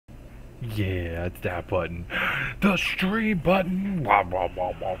Yeah, it's that button. The stream button. Wah, wah,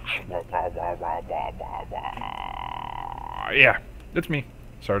 wah, wah, wah, wah, wah, wah, wah, wah, wah. Yeah, it's me,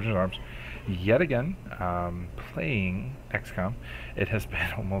 Sergeant at Arms. Yet again, playing XCOM. It has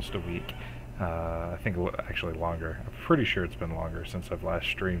been almost a week. I think actually longer. I'm pretty sure it's been longer since I've last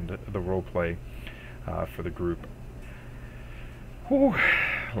streamed the roleplay for the group. Whew.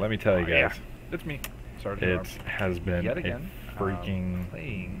 Let me tell you guys. Yeah, it's me, Sergeant It Arms. has been Yet again, freaking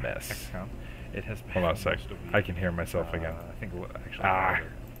playing mess. XCOM. It has been Hold on a sec. almost a week. I can hear myself again. I think actually Ah.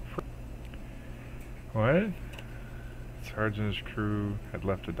 longer. What? Sergeant's crew had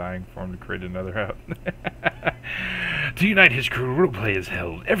left a dying form to create another out. To unite his crew, roleplay is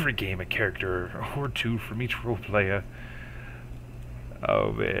held. Every game, a character or two from each roleplayer.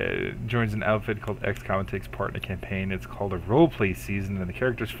 Oh man, joins an outfit called XCOM and takes part in a campaign. It's called a roleplay season, and the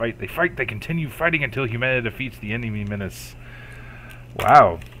characters fight. They fight. They continue fighting until humanity defeats the enemy menace.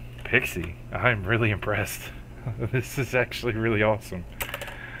 Wow, Pixie, I'm really impressed. This is actually really awesome.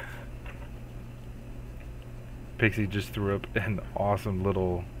 Pixie just threw up an awesome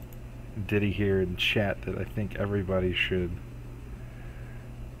little ditty here in chat that I think everybody should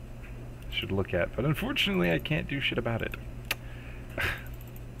look at, but unfortunately I can't do shit about it.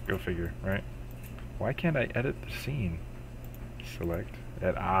 Go figure, right? Why can't I edit the scene? Select.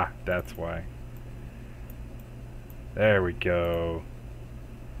 That's why. There we go.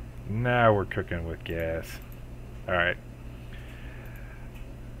 Now we're cooking with gas. Alright.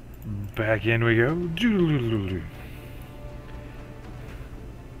 Back in we go.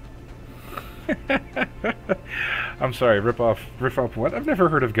 I'm sorry, riff off what? I've never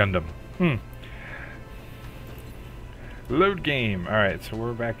heard of Gundam. Load game. Alright, so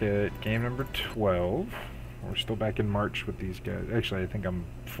we're back at game number 12. We're still back in March with these guys. Actually, I think I'm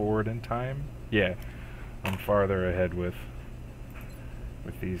forward in time. Yeah, I'm farther ahead with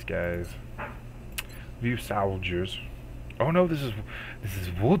these guys. View soldiers. Oh no, this is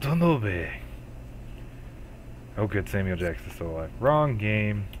Watanabe. Oh good, Samuel Jackson's still alive. Wrong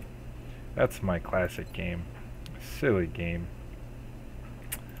game. That's my classic game. Silly game.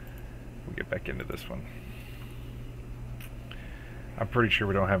 We'll get back into this one. I'm pretty sure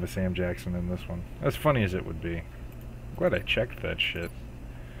we don't have a Sam Jackson in this one. As funny as it would be. I'm glad I checked that shit.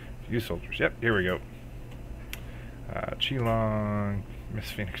 View soldiers. Yep, here we go. Qilong. Miss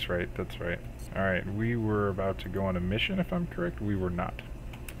Phoenix, right? That's right. Alright, we were about to go on a mission, if I'm correct. We were not.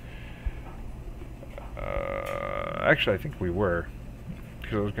 Actually, I think we were.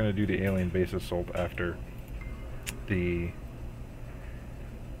 Because I was going to do the alien base assault after the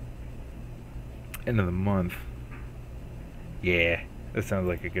end of the month. Yeah, that sounds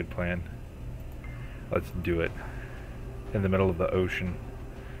like a good plan. Let's do it. In the middle of the ocean.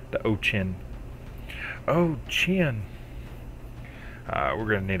 The ocean. Oh, Chin. We're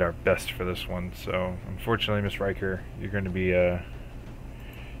going to need our best for this one, so unfortunately, Miss Riker, you're going to be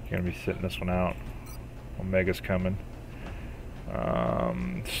sitting this one out. Omega's coming.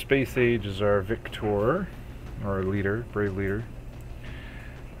 Space Age is our victor, our leader, brave leader.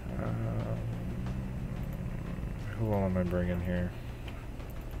 Who all am I bringing here?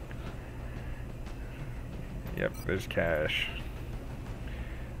 Yep, there's Cash.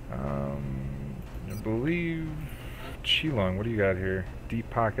 I believe Qilong, what do you got here? Deep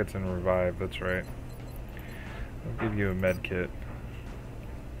Pockets and Revive, that's right. I'll give you a med kit.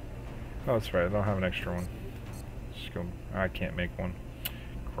 Oh, that's right, I don't have an extra one. Just go. I can't make one.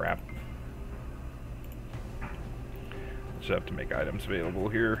 Crap. Just have to make items available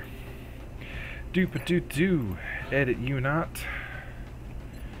here. Doop-a-doo-doo. Edit you not.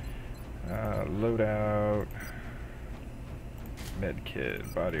 Loadout.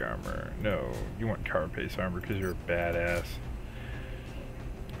 Medkit. Body armor. No, you want carapace armor because you're a badass.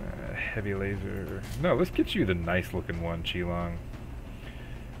 Heavy laser. No, let's get you the nice looking one, Qilong.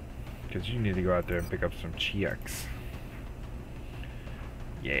 Because you need to go out there and pick up some Chiaks.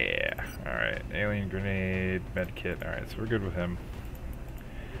 Yeah. Alright. Alien grenade. Medkit. Alright, so we're good with him.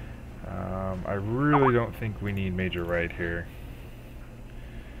 I really don't think we need Major Right here.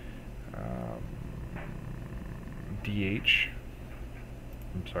 DH.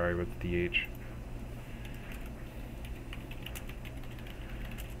 I'm sorry, what's DH?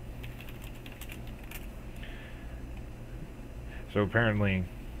 So apparently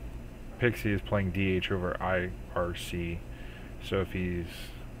Pixie is playing DH over IRC. So if he's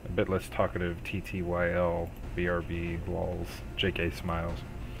a bit less talkative, TTYL, BRB, lols, JK smiles.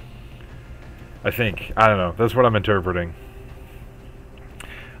 I think. I don't know. That's what I'm interpreting.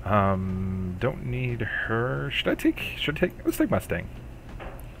 Don't need her. Should I take... Let's take Mustang.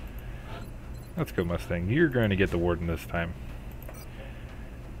 Let's go Mustang. You're going to get the Warden this time.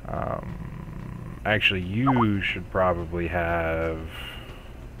 Actually, you should probably have...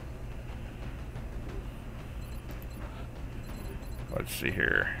 Let's see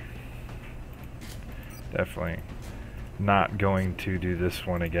here. Definitely not going to do this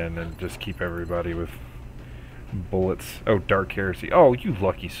one again and just keep everybody with bullets. Oh, Dark Heresy. Oh, you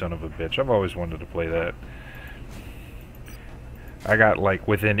lucky son of a bitch. I've always wanted to play that. I got like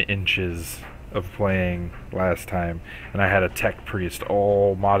within inches of playing last time, and I had a tech priest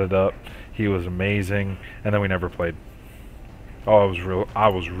all modded up. He was amazing, and then we never played. Oh, I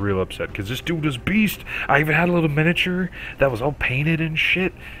was real upset because this dude was beast. I even had a little miniature that was all painted and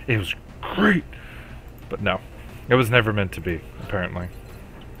shit. It was great, but no, it was never meant to be, apparently.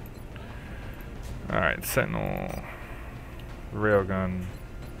 All right, Sentinel, railgun.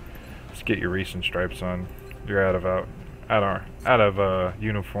 Let's get your recent stripes on. You're out of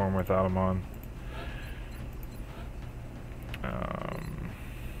uniform without them on.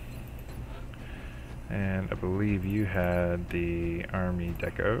 And I believe you had the army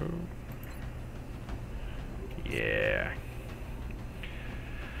deco. Yeah.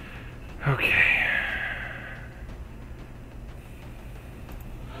 Okay.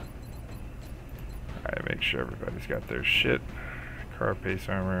 Alright, make sure everybody's got their shit. Carapace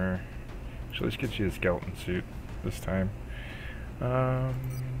armor. So let's get you a skeleton suit this time.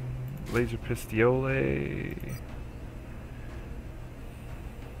 Laser pistiole.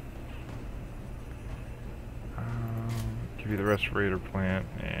 Give you the respirator plant,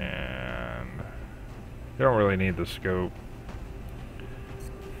 and you don't really need the scope.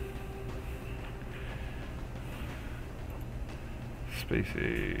 Space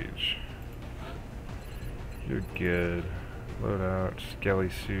age. You're good. Loadout,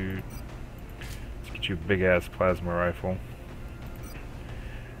 skelly suit. Let's get you a big ass plasma rifle.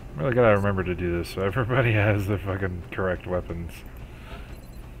 I'm really gotta remember to do this so everybody has the fucking correct weapons.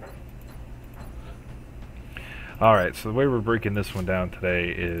 Alright, so the way we're breaking this one down today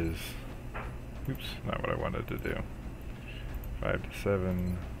is... Oops, not what I wanted to do. 5 to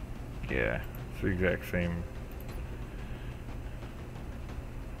 7. Yeah, it's the exact same.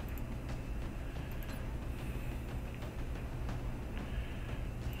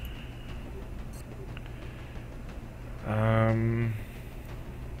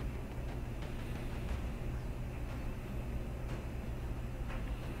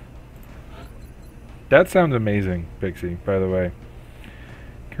 That sounds amazing, Pixie, by the way.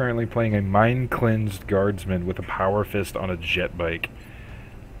 Currently playing a mind-cleansed guardsman with a power fist on a jet bike.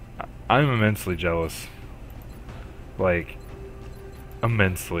 I'm immensely jealous. Like,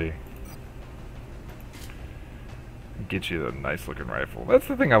 immensely. Get you the nice looking rifle. That's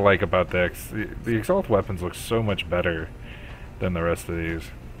the thing I like about the Exalt weapons look so much better than the rest of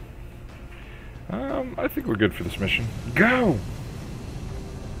these. I think we're good for this mission. Go!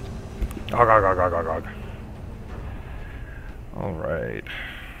 Alright.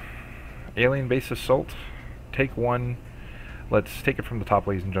 Alien base assault. Take 1. Let's take it from the top,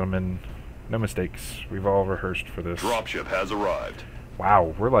 ladies and gentlemen. No mistakes. We've all rehearsed for this. Dropship has arrived.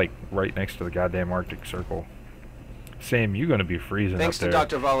 Wow, we're like right next to the goddamn Arctic Circle. Sam, you're gonna be freezing Thanks up there. to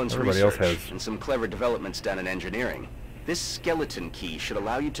Dr. Vollen's Everybody research else has. and some clever developments done in engineering, this skeleton key should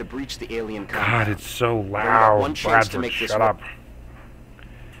allow you to breach the alien God, compound. it's so Only got loud. one chance to Bradford, make this shut work. up.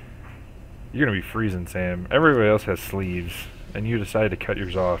 You're gonna be freezing, Sam. Everybody else has sleeves, and you decided to cut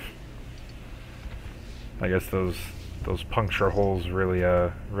yours off. I guess those puncture holes really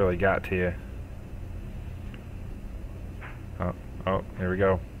got to you. Oh, here we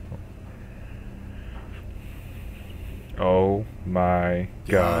go. Oh my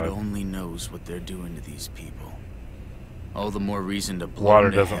God. God only knows what they're doing to these people. All the more reason to blow Water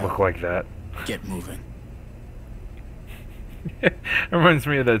them to doesn't hell. look like that. Get moving. It reminds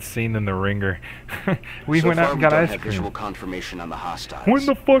me of that scene in The Ringer. We So went out far, and we got don't ice have visual cream. confirmation on the hostiles. When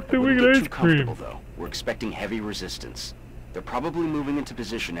the fuck did I we wouldn't get get ice too cream? comfortable, though. We're expecting heavy resistance. They're probably moving into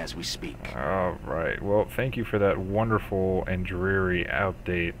position as we speak. Alright, well, thank you for that wonderful and dreary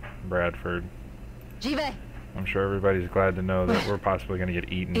update, Bradford. J'y vais. I'm sure everybody's glad to know that we're possibly going to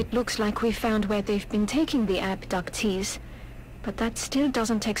get eaten. It looks like we found where they've been taking the abductees, but that still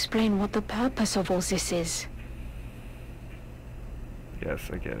doesn't explain what the purpose of all this is. Yes,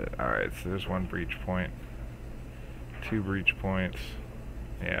 I get it. Alright, so there's 1 breach point. 2 breach points.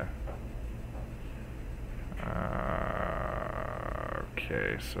 Yeah.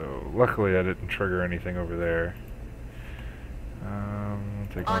 Okay, so luckily I didn't trigger anything over there.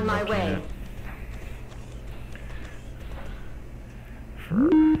 Take On one my look way. at it.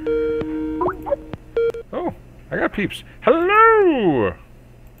 Oh, I got peeps. Hello!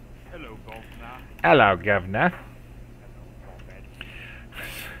 Hello, Governor. Hello, Governor.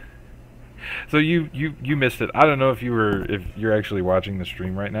 So you missed it. I don't know if you're actually watching the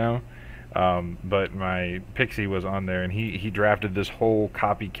stream right now, but my Pixie was on there and he drafted this whole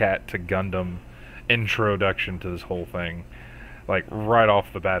copycat to Gundam introduction to this whole thing, like right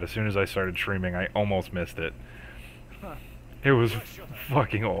off the bat. As soon as I started streaming, I almost missed it. It was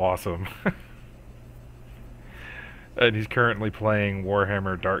fucking awesome. And he's currently playing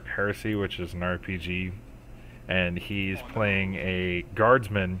Warhammer Dark Heresy, which is an RPG, and he's playing a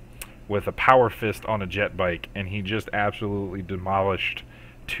guardsman with a power fist on a jet bike, and he just absolutely demolished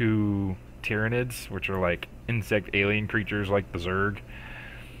 2 Tyranids, which are like insect alien creatures like the Zerg,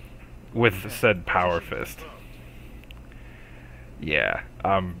 with said power fist. Yeah,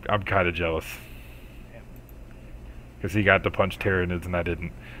 I'm kind of jealous. Because he got to punch Tyranids and I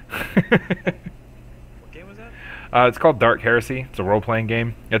didn't. What game was that? It's called Dark Heresy. It's a role-playing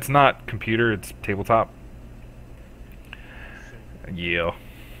game. It's not computer, it's tabletop. Yeah.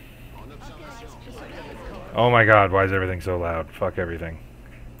 Oh my god, why is everything so loud? Fuck everything.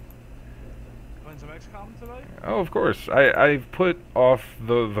 Playing some XCOM tonight? Oh, of course. I've put off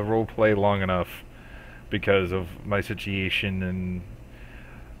the role-play long enough because of my situation and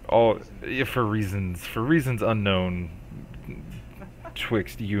all, for reasons unknown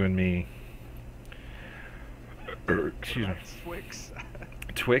twixt you and me. Excuse me. Twix.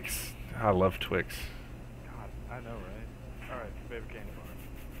 Twix? I love Twix. God, I know, right? Alright, favorite candy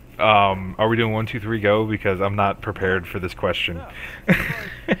bar. Are we doing 1, 2, 3, go? Because I'm not prepared for this question. No,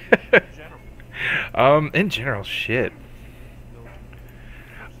 in general. In general, shit.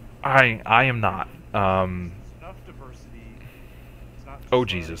 I am not. Enough diversity. It's not just Oh like,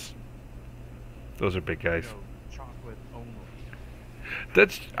 Jesus. Those are big guys. you know, chocolate only.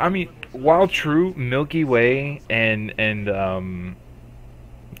 That's, I mean, while true, Milky Way and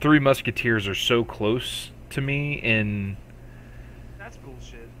Three Musketeers are so close to me in That's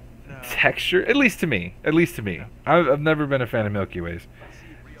bullshit. No. texture, at least to me. At least to me. I've never been a fan of Milky Ways.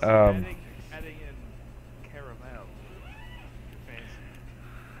 See, adding in caramel.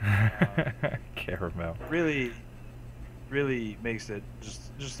 Fancy. Caramel. Really makes it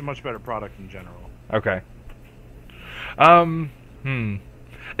just a much better product in general. Okay.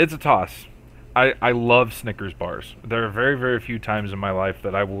 It's a toss. I love Snickers bars. There are very, very few times in my life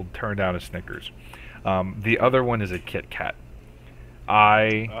that I will turn down a Snickers. The other one is a Kit Kat.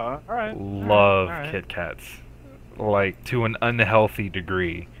 I Alright. love Alright. Kit Kats. Like, to an unhealthy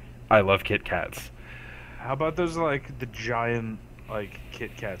degree. I love Kit Kats. How about those like the giant like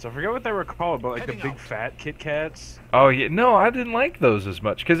Kit Kats? I forget what they were called, but like the big fat Kit Kats. Oh yeah, no, I didn't like those as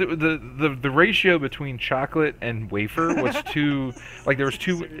much because the ratio between chocolate and wafer was too, like there was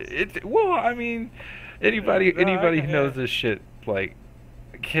too. Well, I mean, anybody who knows this shit like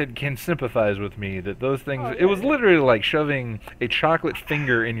can sympathize with me that those things. Oh, it was literally like shoving a chocolate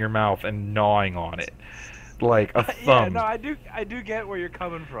finger in your mouth and gnawing on it, like a thumb. Yeah, no, I do get where you're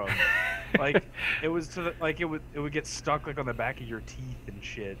coming from. Like it was to the, like it would get stuck like on the back of your teeth and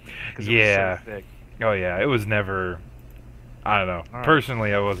shit. 'Cause it was so thick. Oh yeah, it was never. I don't know. Alright.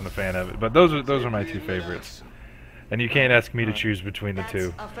 Personally, I wasn't a fan of it, but those are my 2 favorites. And you can't ask me to choose between the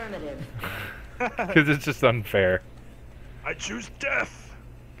 2 Affirmative. because it's just unfair. I choose death.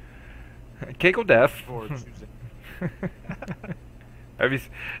 Keiko Death. Before choosing. Have you?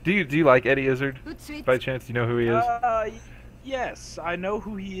 Do you like Eddie Izzard Good sweet. by chance? Do you know who he is? Yes, I know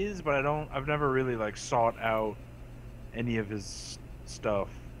who he is, but I've never really like sought out any of his stuff.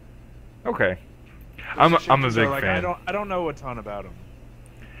 Okay. I'm a big So, like, fan. I don't know a ton about him,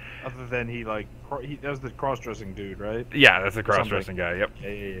 other than he that was the cross-dressing dude, right? Yeah, that's a cross-dressing guy. Yep. Yeah.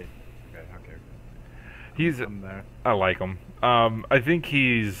 Okay. He's. I'm there. I like him. I think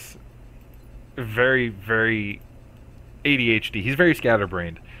he's very, very ADHD. He's very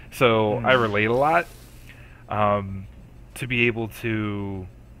scatterbrained, so I relate a lot. To be able to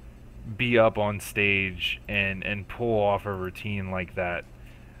be up on stage and pull off a routine like that.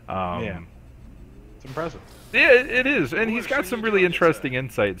 Yeah. It's impressive. Yeah, it is, and he's got some really interesting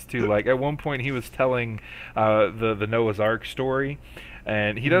insights too. Like at one point, he was telling the Noah's Ark story,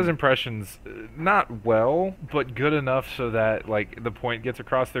 and he does impressions not well, but good enough so that like the point gets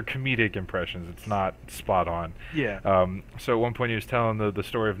across. They're comedic impressions. It's not spot on. Yeah. So at one point, he was telling the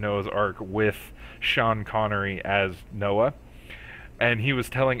story of Noah's Ark with Sean Connery as Noah. And he was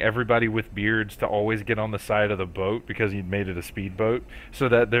telling everybody with beards to always get on the side of the boat because he'd made it a speedboat, so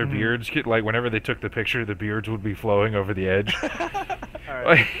that their beards could, like, whenever they took the picture, the beards would be flowing over the edge.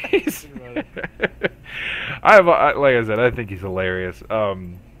 Alright. Like I said, I think he's hilarious.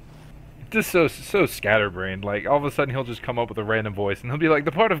 just so scatterbrained. Like all of a sudden he'll just come up with a random voice and he'll be like,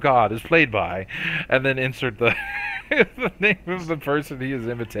 the part of God is played by, and then insert the the name of the person he is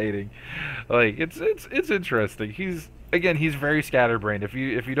imitating. Like it's interesting. He's very scatterbrained. If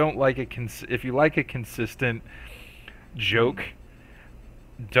you don't like if you like a consistent joke,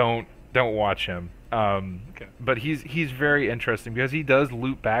 don't watch him. Okay. But he's very interesting because he does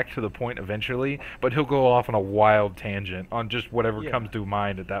loop back to the point eventually, but he'll go off on a wild tangent on just whatever comes to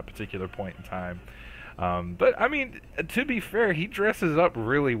mind at that particular point in time. But I mean, to be fair, he dresses up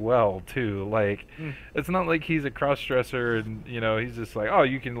really well too. Like, it's not like he's a cross-dresser and he's just like,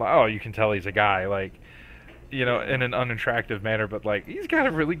 you can tell he's a guy, like, in an unattractive manner. But like, he's got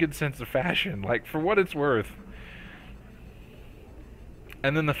a really good sense of fashion, like for what it's worth.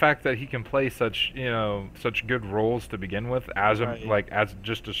 And then the fact that he can play such good roles to begin with as as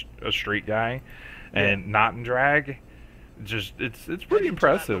just a straight guy, and not in drag, just it's pretty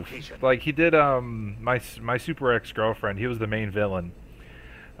impressive. Like he did my Super Ex-Girlfriend. He was the main villain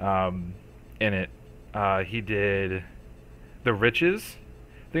in it. He did The Riches.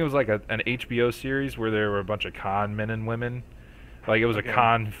 I think it was like an HBO series where there were a bunch of con men and women. Like it was a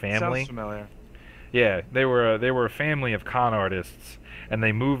con family. Sounds familiar. Yeah, they were a family of con artists, and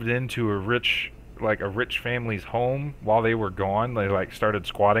they moved into a rich family's home while they were gone. They like started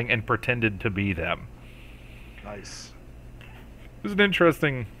squatting and pretended to be them. Nice. It was an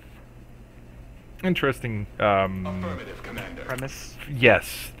interesting Affirmative, Commander. Premise.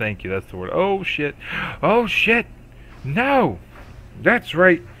 Yes, thank you. That's the word. Oh shit. No, that's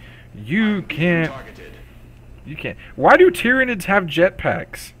right. You can't. Why do Tyranids have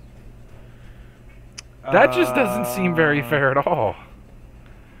jetpacks? That just doesn't seem very fair at all.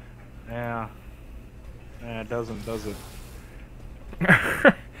 Yeah. Yeah, it doesn't, does it?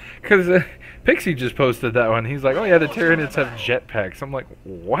 Because Pixie just posted that one. He's like, oh yeah, the Tyranids have jetpacks. I'm like,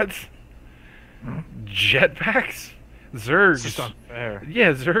 what? Jetpacks? Zergs. It's just unfair.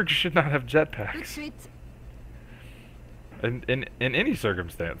 Yeah, Zergs should not have jetpacks. In any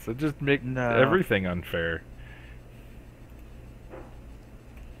circumstance. It just makes everything unfair.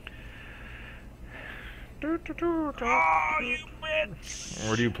 Oh, you bitch!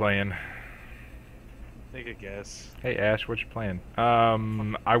 What are you playing? Take a guess. Hey Ash, what you playing?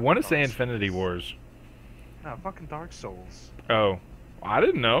 I want to say Infinity Wars. No, fucking Dark Souls. Oh, I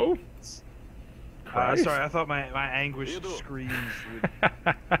didn't know. Sorry, I thought my anguished screams would...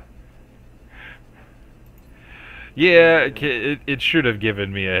 Yeah, it should have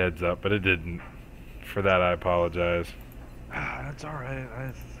given me a heads up, but it didn't. For that, I apologize. That's all right.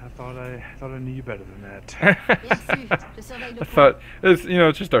 I thought I knew you better than that. I thought it's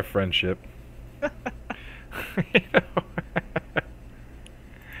it's just our friendship. Damn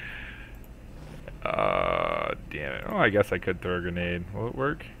it! Oh, I guess I could throw a grenade. Will it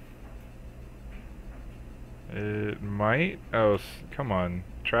work? It might. Oh, come on!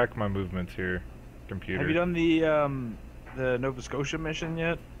 Track my movements here, computer. Have you done the Nova Scotia mission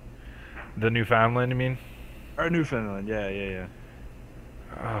yet? The Newfoundland, you mean? Or Newfoundland, yeah.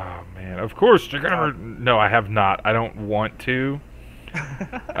 Oh man, of course you're gonna. No, I have not. I don't want to.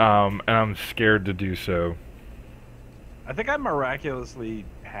 And I'm scared to do so. I think I miraculously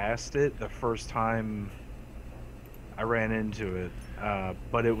passed it the first time I ran into it.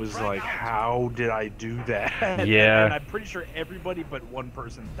 But it was like, how did I do that? Yeah. And I'm pretty sure everybody but one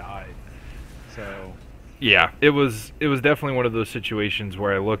person died. So. Yeah, it was definitely one of those situations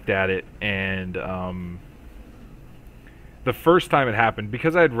where I looked at it and the first time it happened,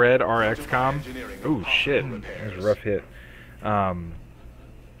 because I'd read our XCOM. Oh shit, that was a rough hit.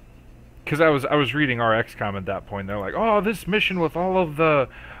 Because I was reading our XCOM at that point. They're like, oh, this mission with all of the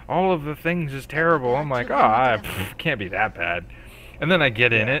things is terrible. I'm like, can't be that bad. And then I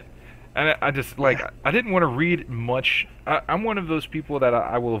get in it, and I just like I didn't want to read much. I'm one of those people that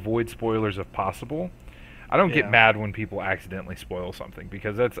I will avoid spoilers if possible. I don't get mad when people accidentally spoil something,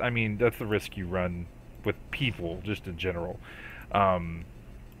 because that's the risk you run with people just in general. But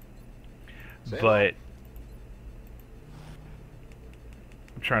I'm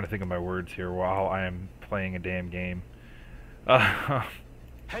trying to think of my words here while I am playing a damn game.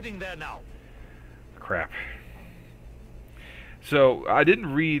 Heading there now. Crap. So I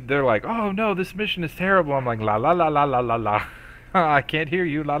didn't read. They're like, oh no, this mission is terrible. I'm like, la la la la la la la. I can't hear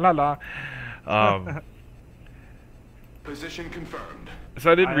you. La la la. Position confirmed.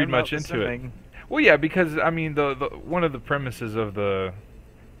 So I didn't read much into it. Well, yeah, because I mean, the one of the premises of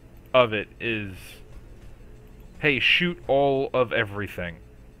it is, hey, shoot all of everything.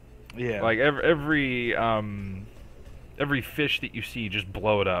 Yeah. Like every fish that you see, just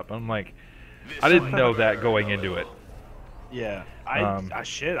blow it up. I'm like, I didn't know that going into it. Yeah.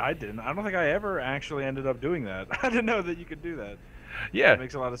 Shit, I didn't. I don't think I ever actually ended up doing that. I didn't know that you could do that. Yeah. That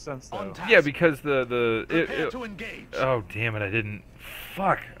makes a lot of sense, though. Yeah, because the Prepare to engage. oh damn it! I didn't.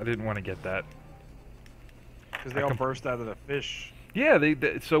 Fuck! I didn't want to get that. Because they all burst out of the fish. Yeah,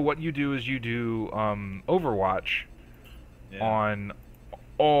 so what you do is you do Overwatch on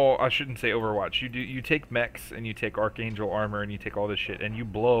all. I shouldn't say Overwatch. You take mechs and you take Archangel armor and you take all this shit and you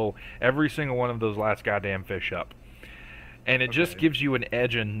blow every single one of those last goddamn fish up, and it just gives you an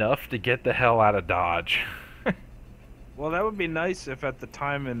edge enough to get the hell out of Dodge. Well, that would be nice if at the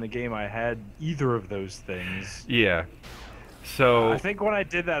time in the game I had either of those things. Yeah. So I think when I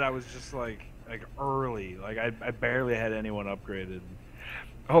did that, I was just like early. Like I barely had anyone upgraded.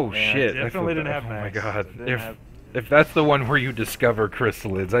 Oh And shit! I definitely didn't have Oh my max. god! I didn't If that's the one where you discover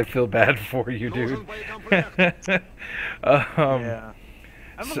chrysalids, I feel bad for you, dude. yeah. I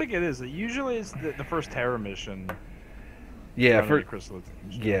don't think it is. Usually it's the first Terra mission. Yeah, for chrysalids.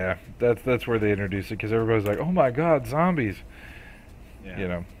 yeah, that's where they introduce it because everybody's like, "Oh my god, zombies!" Yeah. You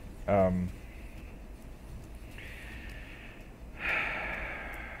know.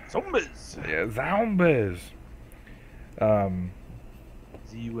 Zombies. Yeah, zombies.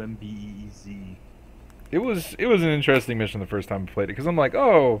 Zumbeez. It was an interesting mission the first time I played it because I'm like,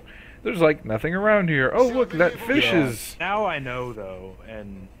 oh, there's like nothing around here. Oh look, that fish is. Now I know though,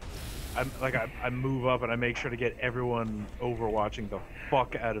 and I move up and I make sure to get everyone overwatching the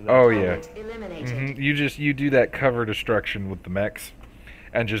fuck out of that. Oh yeah. Eliminated. You do that cover destruction with the mechs,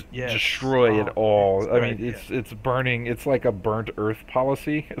 and just Yes. destroy it all. it's I great, mean, it's burning. It's like a burnt earth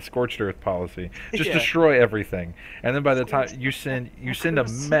policy, a scorched earth policy. Just Yeah. destroy everything, and then by the time you send a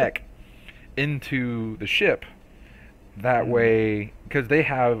mech into the ship, that way, because they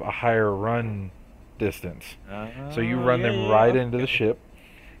have a higher run distance, so you run them right into the ship.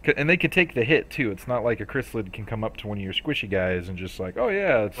 And they can take the hit too. It's not like a chrysalid can come up to one of your squishy guys and just like, oh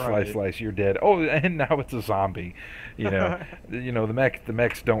yeah, slice, you're dead. Oh, and now it's a zombie. You know, the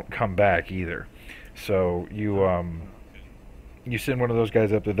mechs don't come back either. So you send one of those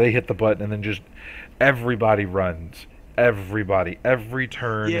guys up there, they hit the button, and then just everybody runs. Everybody, every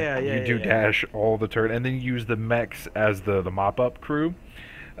turn, you do dash all the turn, and then you use the mechs as the mop-up crew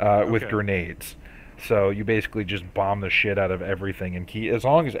with grenades. So you basically just bomb the shit out of everything, and as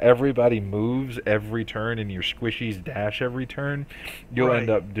long as everybody moves every turn and your squishies dash every turn, you'll end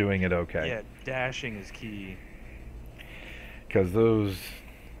up doing it okay. Yeah, dashing is key. Because those...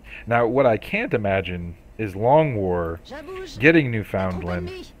 Now, what I can't imagine is Long War getting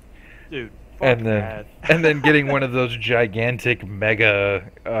Newfoundland, Dude, fuck that. and then getting one of those gigantic mega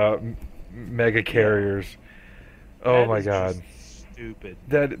carriers. Oh That my is god. just stupid.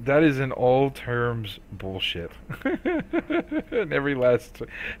 That is in all terms bullshit. In every last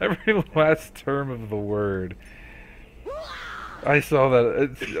term of the word. I saw that.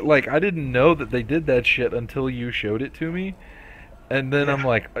 It's, like, I didn't know that they did that shit until you showed it to me, and then I'm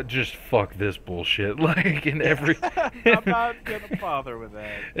like, just fuck this bullshit. Like in every. I'm not gonna bother with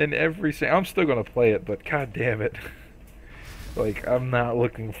that. In every, I'm still gonna play it, but god damn it, like I'm not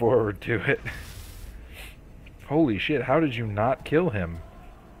looking forward to it. Holy shit, how did you not kill him?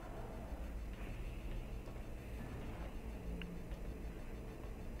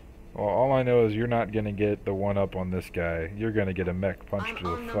 Well, all I know is you're not gonna get the one up on this guy. You're gonna get a mech punch to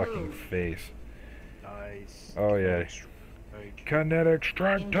the fucking face. Nice. Oh yeah. Like, Kinetic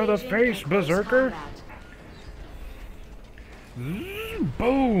strike to the face, berserker!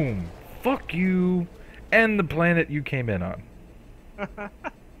 Boom! Fuck you! And the planet you came in on.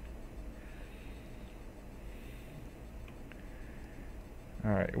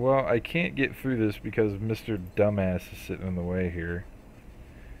 Alright, well, I can't get through this because Mr. Dumbass is sitting in the way here.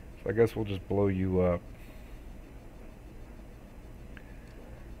 So I guess we'll just blow you up.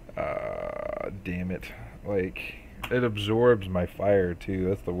 Damn it. Like, it absorbs my fire too,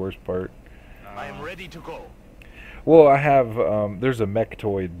 that's the worst part. I am ready to go. Well, I have, there's a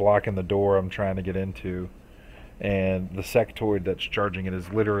mechtoid blocking the door I'm trying to get into. And the sectoid that's charging it is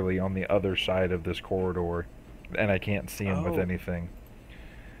literally on the other side of this corridor. And I can't see him with anything.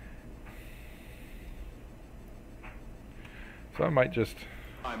 So I might just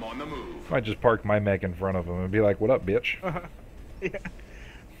I'm on the move. park my mech in front of him and be like, "What up, bitch?" yeah.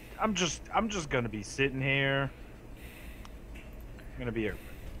 I'm just gonna be sitting here. I'm gonna be,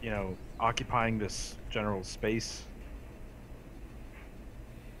 occupying this general space.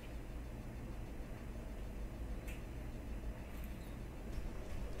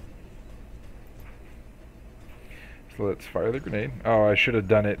 So let's fire the grenade. Oh, I should have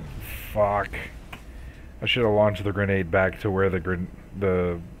done it. Fuck. I should have launched the grenade back to where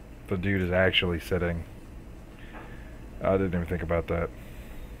the dude is actually sitting. I didn't even think about that.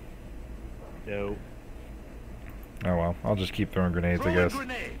 No. Oh well, I'll just keep throwing grenades, I guess.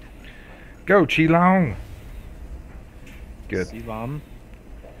 Go, Chi-Long! Good. Ceylon?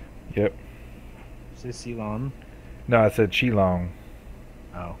 Yep. Say Ceylon? No, I said Chi-Long.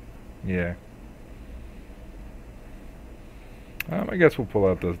 Oh. Yeah. I guess we'll pull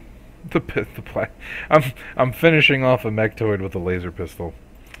out the I'm finishing off a mechtoid with a laser pistol.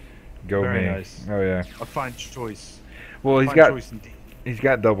 Go Very me. nice. Oh yeah. A fine choice. Well, A he's fine got choice indeed. he's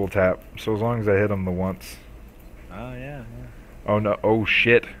got double tap, so as long as I hit him the once. Oh yeah. Oh no! Oh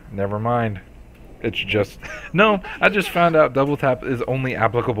shit! Never mind. It's just no. I just found out double tap is only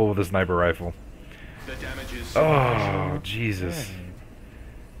applicable with a sniper rifle. Oh Jesus!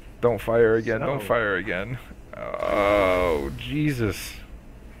 Don't fire again! Don't fire again! Oh Jesus!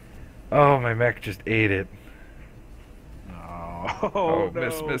 Oh, my mech just ate it. Oh, no.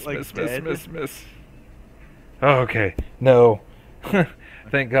 Miss. Oh, okay. No.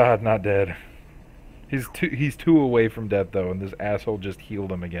 Thank God, not dead. He's two away from death though, and this asshole just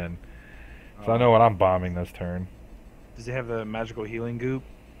healed him again. So I know what I'm bombing this turn. Does he have the magical healing goop?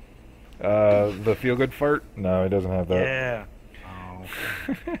 The feel good fart? No, he doesn't have that. Yeah. Oh.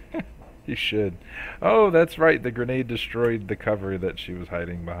 He should. Oh, that's right. The grenade destroyed the cover that she was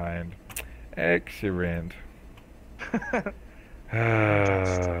hiding behind. Excellent.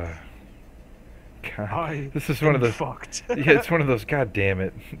 God, this is one of those. Fucked. Yeah, it's one of those. God damn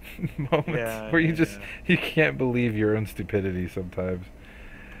it moments where you just you can't believe your own stupidity sometimes.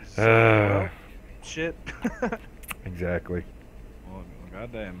 Well, shit. Exactly. Well,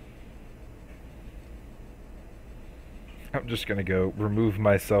 goddamn. I'm just gonna go remove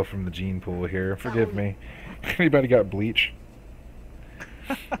myself from the gene pool here. Forgive me. Anybody got bleach?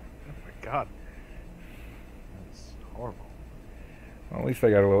 Oh my god. That's horrible. Well, at least I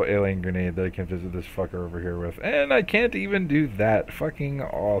got a little alien grenade that I can visit this fucker over here with. And I can't even do that. Fucking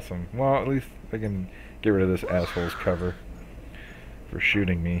awesome. Well, at least I can get rid of this asshole's cover for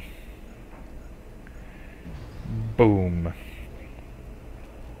shooting me. Boom.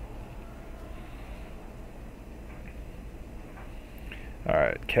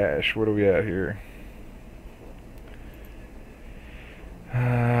 Alright, cash. What are we at here?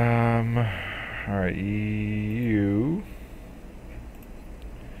 Alright, you.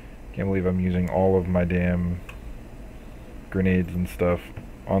 Can't believe I'm using all of my damn grenades and stuff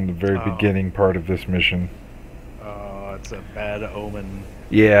on the very beginning part of this mission. Oh, it's a bad omen.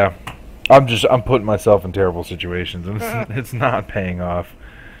 Yeah. I'm putting myself in terrible situations, and it's not paying off.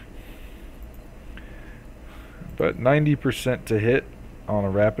 But 90% to hit on a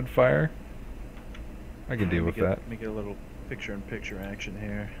rapid fire, I can deal with that. Let me get a little picture-in-picture action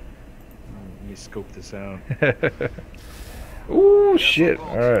here. Let me scope this out. Ooh, shit.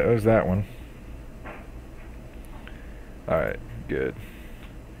 Alright, there's that one. Alright, good.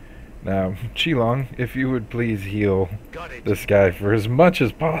 Now, Chi-Long, if you would please heal this guy for as much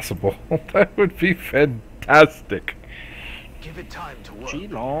as possible, that would be fantastic. Give it time to work.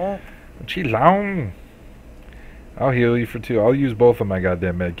 Chi-Long! I'll heal you for 2. I'll use both of my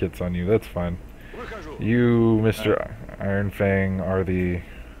goddamn med kits on you. That's fine. You, Mr. Iron Fang, are the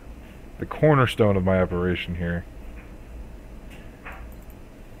cornerstone of my operation here.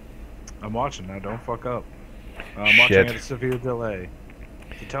 I'm watching now. Don't fuck up. I'm watching at a severe delay.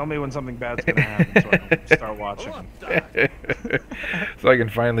 So tell me when something bad's gonna happen, so I can start watching. So I can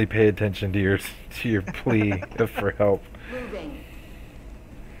finally pay attention to your plea for help. Moving.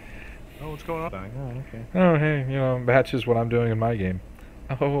 Oh, what's going on? Oh, okay. Oh, hey, matches what I'm doing in my game.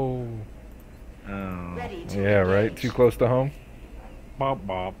 Oh. Oh. Ready to Yeah, right? engage. Too close to home? Bop,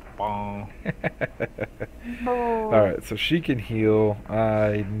 bop, bop. Alright, so she can heal.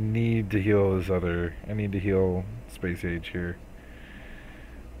 I need to heal this other. I need to heal Space Age here.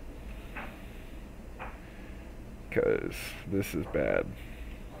 Because this is bad.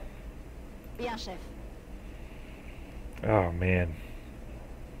 Bien, chef. Oh, man.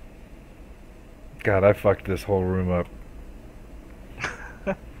 God, I fucked this whole room up.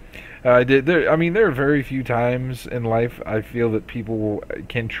 I did. There are very few times in life I feel that people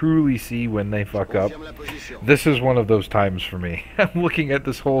can truly see when they fuck up. This is one of those times for me. I'm looking at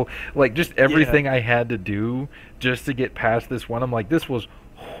this whole, just everything I had to do just to get past this one. I'm like, this was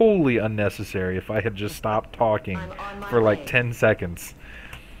wholly unnecessary if I had just stopped talking for 10 seconds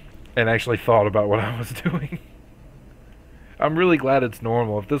and actually thought about what I was doing. I'm really glad it's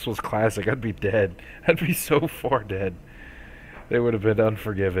normal. If this was classic, I'd be dead. I'd be so far dead. They would have been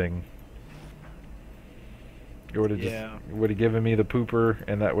unforgiving. It would have given me the pooper,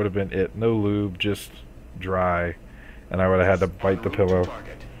 and that would have been it. No lube, just dry, and I would have had to bite the pillow.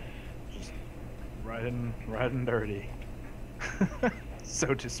 Just riding dirty.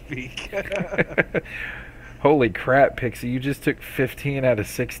 so to speak. Holy crap, Pixie, you just took 15 out of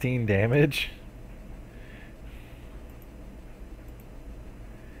 16 damage?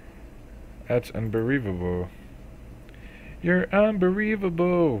 That's unbelievable. You're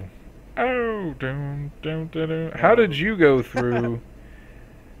unbelievable. Oh, dun, dun, dun, dun. How did you go through,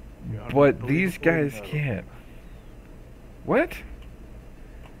 but these guys can't? What?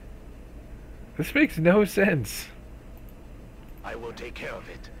 This makes no sense. I will take care of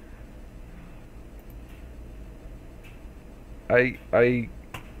it. Alright, I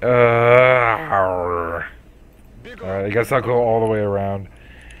guess I'll go all the way around.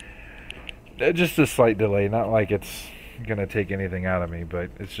 Just a slight delay, not like it's gonna take anything out of me, but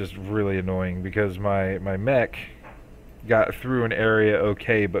it's just really annoying because my mech got through an area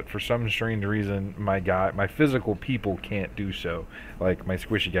okay, but for some strange reason my physical people can't do so, like my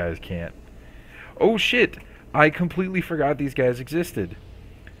squishy guys can't. Oh shit, I completely forgot these guys existed.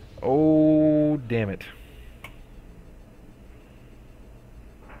 Oh damn it.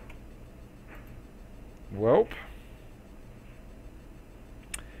 Welp.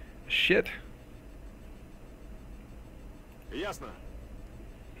 Shit. Ясно.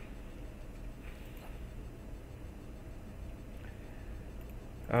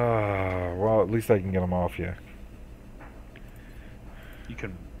 Well, at least I can get them off you. You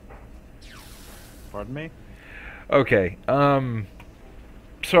can. Pardon me? Okay.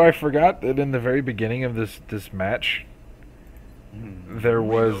 So I forgot that in the very beginning of this match, there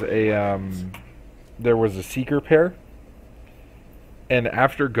was a seeker pair, and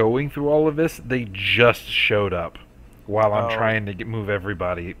after going through all of this, they just showed up while I'm trying to move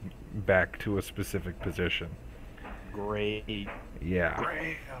everybody back to a specific position. Great. Yeah.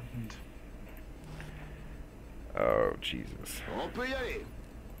 Grand. Oh Jesus.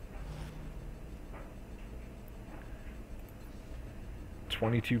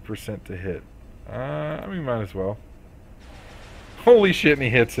 22% to hit. I mean, might as well. Holy shit, and he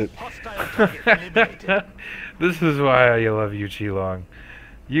hits it. This is why I love you, Qilong.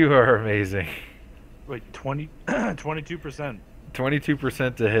 You are amazing. Wait, 22%.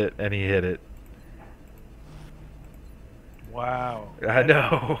 22% to hit, and he hit it. Wow. I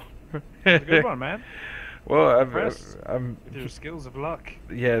know. That's a good one, man. Well, I'm with your skills of luck.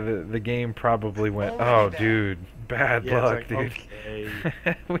 Yeah, the game probably went, oh, dude, bad luck, dude. Okay.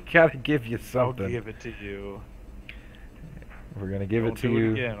 We gotta give you something. I'll give it to you. We're gonna give Don't it to do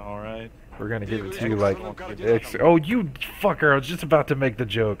you. It again, all right? We're gonna give it to you like, oh, you fucker! I was just about to make the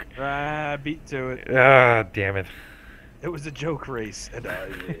joke. Ah, beat to it. Ah, damn it. It was a joke race, and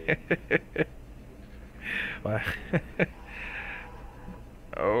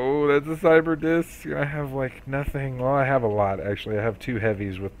Oh, that's a cyber disc. I have like nothing. Well, I have a lot actually. I have 2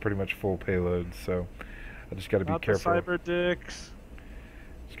 heavies with pretty much full payloads, so I just got to be careful. The cyber dicks.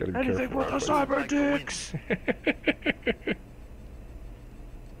 Just got to be Anything careful. with the cyber dicks.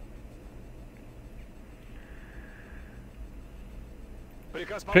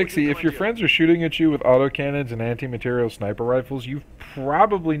 Pixie, if your friends are shooting at you with autocannons and anti-material sniper rifles, you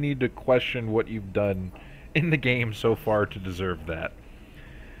probably need to question what you've done in the game so far to deserve that.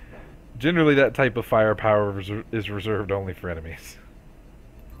 Generally, that type of firepower is reserved only for enemies.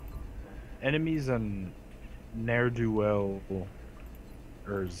 Enemies and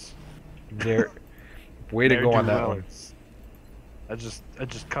ne'er-do-well-ers. Way to go on that one. I just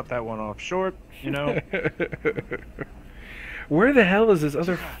cut that one off short, you know. Where the hell is this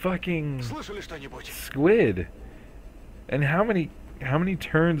other fucking squid? And how many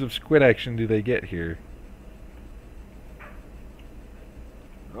turns of squid action do they get here?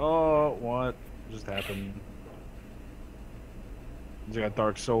 Oh, what just happened? You got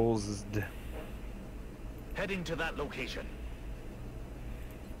Dark Souls. Heading to that location.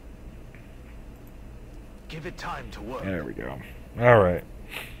 Give it time to work. There we go. Alright.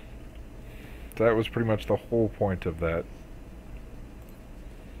 That was pretty much the whole point of that.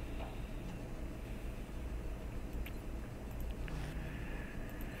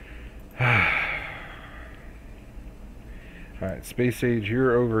 Alright, Space Age,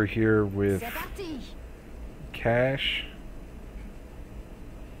 you're over here with Cash.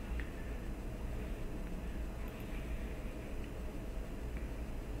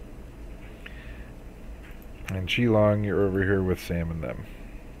 And Qilong, you're over here with Sam and them.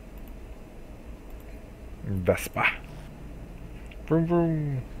 Vespa. Vroom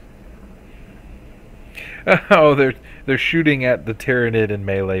vroom. Oh, they're shooting at the Tyrannid in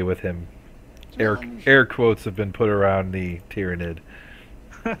melee with him. Air quotes have been put around the Tyrannid.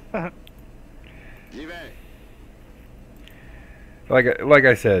 Like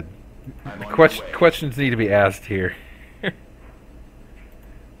I said, questions need to be asked here.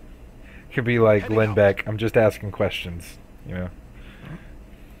 Could be like Glenn Beck. I'm just asking questions. You know.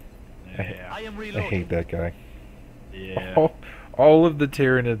 Yeah. I hate that guy. Yeah. All of the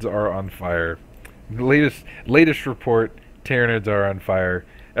Tyranids are on fire. The latest report: Tyranids are on fire.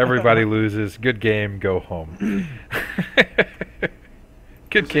 Everybody loses. Good game. Go home.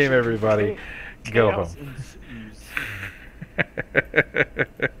 Good game, everybody. Go home.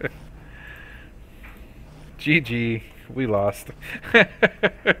 GG. We lost.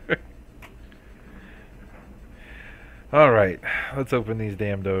 Alright. Let's open these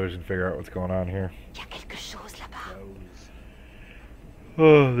damn doors and figure out what's going on here.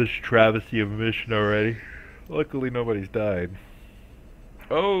 Oh, this travesty of a mission already. Luckily nobody's died.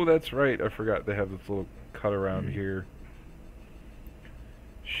 Oh, that's right. I forgot they have this little cut around here.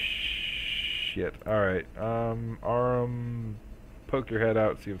 Shit. Alright. Aram, poke your head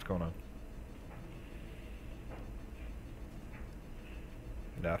out, see what's going on.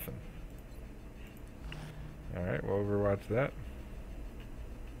 Nothing. Alright, we'll overwatch that.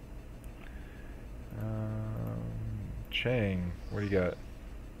 Chang, what do you got?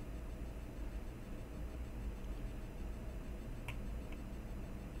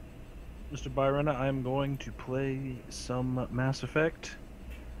 Mr. Byron, I'm going to play some Mass Effect.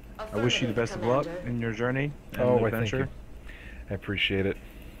 I wish you the best of luck in your journey and Oh, I thank adventure. you. I appreciate it.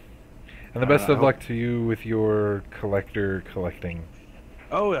 And the best of luck to you with your collecting.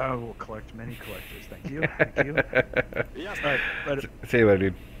 Oh, I will collect many collectors. Thank you. Thank you. All right, later. See you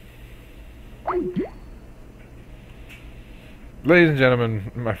later, dude. Ladies and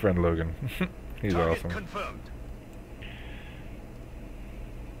gentlemen, my friend Logan. He's awesome. Confirmed.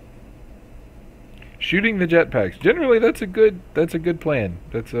 Shooting the jetpacks. Generally, that's a good plan.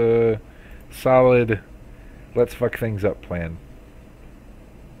 That's a solid let's fuck things up plan.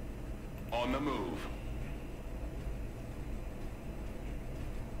 On the move.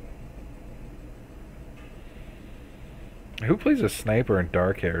 Who plays a sniper in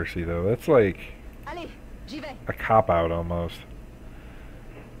Dark Heresy though? That's like a cop-out almost.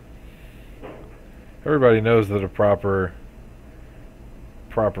 Everybody knows that a proper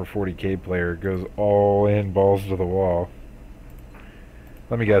 40k player goes all in, balls to the wall.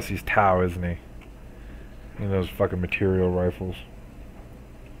 Let me guess, he's Tau, isn't he? In those fucking material rifles.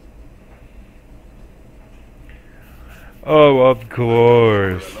 Oh, of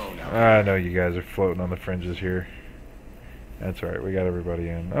course. I know you guys are floating on the fringes here. That's right, we got everybody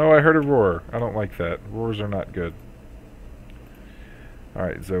in. Oh, I heard a roar. I don't like that. Roars are not good.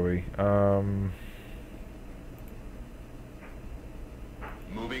 Alright, Zoe.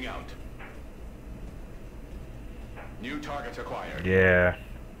 Moving out. New targets acquired. Yeah.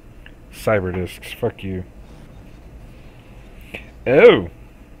 Cyber discs. Fuck you. Oh.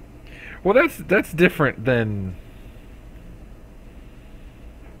 Well, that's different than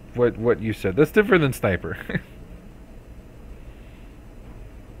what you said. That's different than sniper.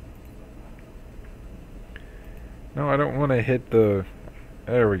 No, I don't want to hit the...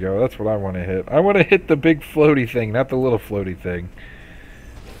 There we go. That's what I want to hit. I want to hit the big floaty thing, not the little floaty thing.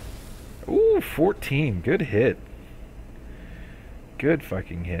 Ooh, 14. Good hit. Good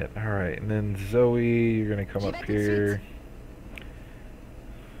fucking hit. Alright, and then Zoe, you're going to come up here.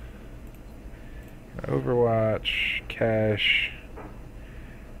 Overwatch, Cash.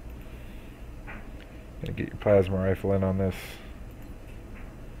 Gonna get your plasma rifle in on this.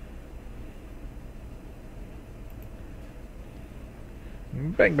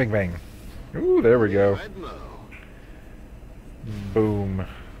 Bang, bang, bang. Ooh, there we go. Boom.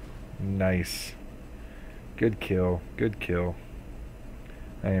 Nice. Good kill. Good kill.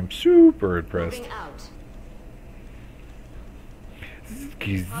 I am super impressed.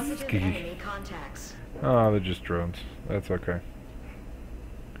 Oh, they're just drones. That's okay.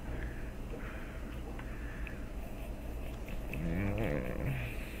 Mm.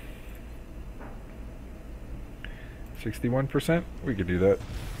 61%? We could do that.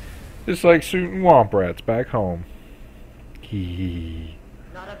 Just like shooting womp rats back home. Hee.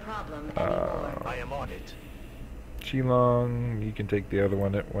 Not a problem anymore. I am on it. Qilong, you can take the other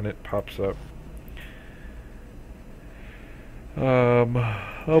one when it pops up.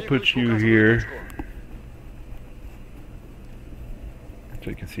 I'll put you here so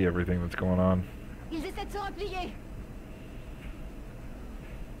you can see everything that's going on. Ils essaient de se replier.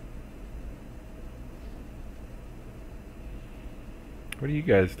 What are you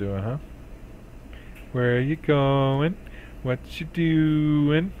guys doing, huh? Where are you going? What you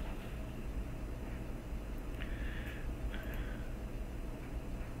doing?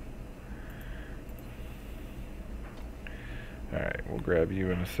 Alright, we'll grab you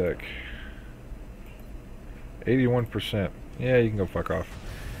in a sec. 81%. Yeah, you can go fuck off.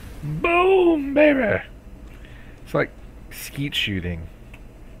 Boom, baby! It's like skeet shooting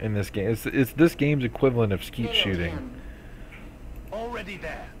in this game. It's this game's equivalent of skeet shooting. Already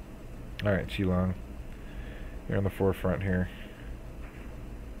there. Alright, Qilong. You're on the forefront here.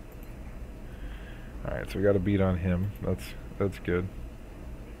 Alright, so we got a beat on him. That's good.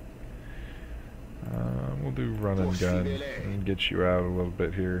 We'll do run and gun and get you out a little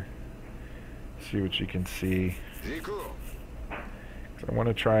bit here. See what you can see. 'Cause I want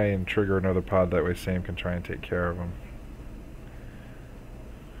to try and trigger another pod, that way Sam can try and take care of him.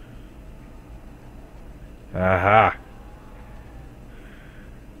 Aha!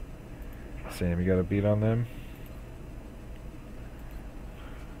 Sam, you got a beat on them?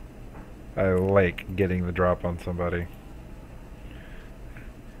 I like getting the drop on somebody.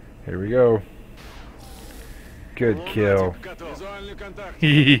 Here we go. Good kill.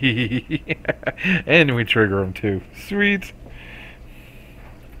 And we trigger him too. Sweet.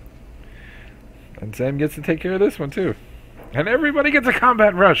 And Sam gets to take care of this one too. And everybody gets a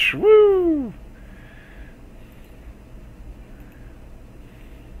combat rush. Woo!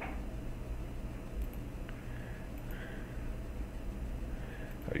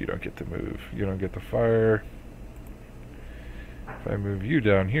 Oh, you don't get to move. You don't get to fire. If I move you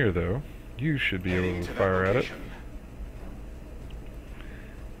down here though, you should be able to fire at it.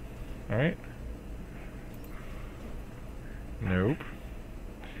 Alright. Nope.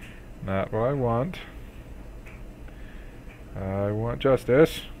 Not what I want. I want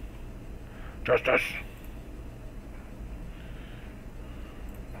justice. Justice!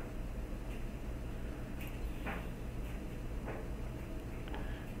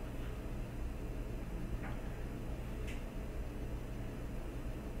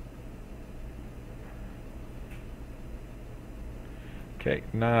 Okay,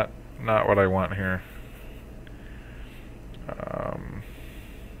 not what I want here.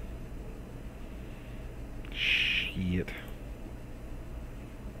 Shit.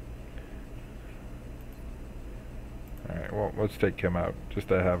 Alright, well, let's take him out, just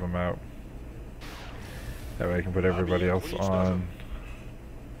to have him out. That way I can put everybody else on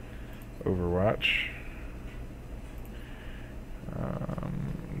Overwatch.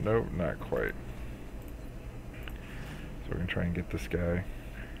 Nope, not quite. So we're gonna try and get this guy.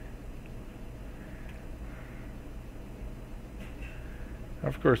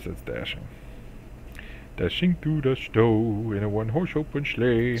 Of course it's dashing. Dashing through the snow in a one-horse open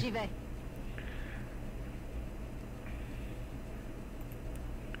sleigh. J'y vais.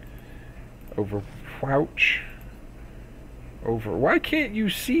 Overwatch. Over. Why can't you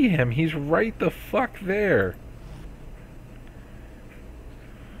see him? He's right the fuck there.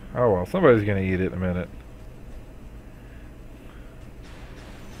 Oh well, somebody's gonna eat it in a minute.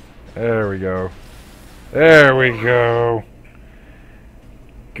 There we go. There we go.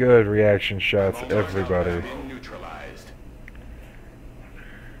 Good reaction shots, everybody.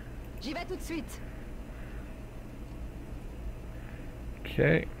 J'y vais tout de suite.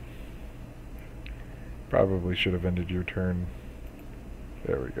 Okay. Probably should have ended your turn.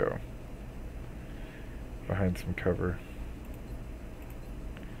 There we go. Behind some cover.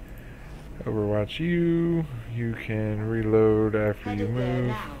 Overwatch you. You can reload after you Headed there move.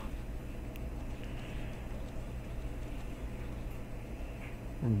 now.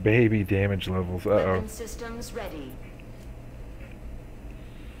 Baby damage levels. Uh-oh. Weapon systems ready.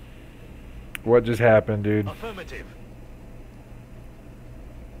 What just happened, dude? Affirmative.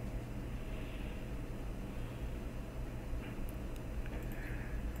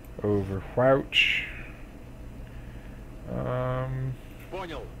 Overwatch. I'll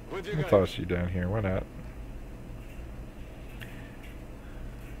toss you down here. Why not?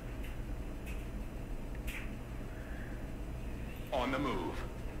 On the move.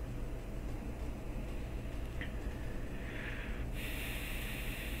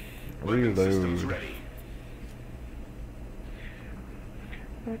 Weapon systems Reload. ready.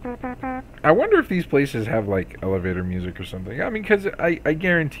 I wonder if these places have like elevator music or something. I mean, because I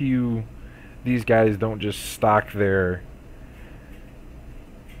guarantee you these guys don't just stock their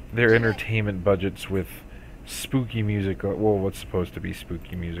entertainment budgets with spooky music. Well, what's supposed to be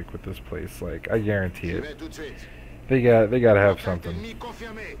spooky music with this place? Like, I guarantee it. They gotta have something.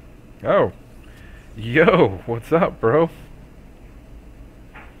 Oh, yo, what's up, bro?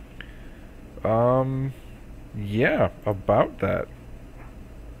 Yeah, about that.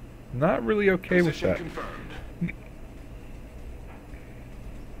 Not really okay with Position that. confirmed.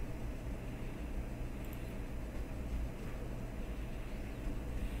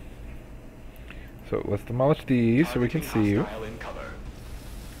 So let's demolish these so we can see you. Hostile in cover.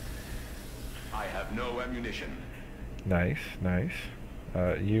 I have no ammunition. Nice, nice.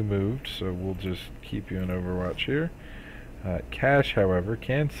 You moved, so we'll just keep you in Overwatch here. Cash, however,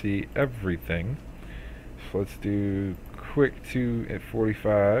 can see everything. So let's do quick 2 at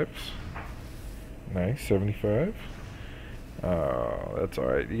 45s. Nice, 75. That's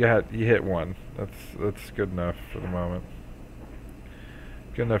alright. You hit 1. That's good enough for the moment.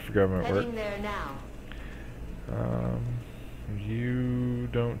 Good enough for government work. Heading there now. You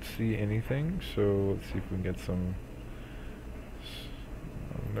don't see anything, so let's see if we can get some.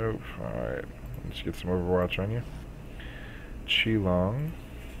 Nope. Alright. Let's get some Overwatch on you. Qilong.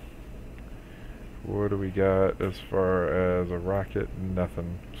 What do we got as far as a rocket?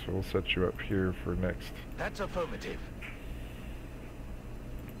 Nothing. So we'll set you up here for next. That's affirmative.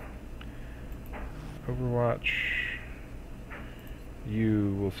 Overwatch.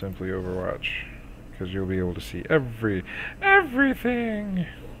 You will simply Overwatch, because you'll be able to see everything.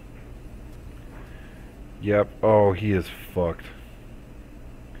 Yep. Oh, he is fucked.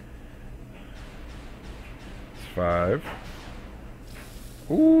 It's 5.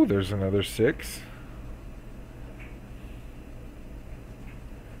 Ooh, there's another 6.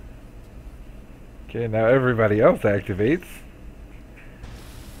 Okay, now everybody else activates.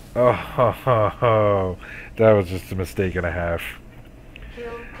 Oh, that was just a mistake and a half. Kill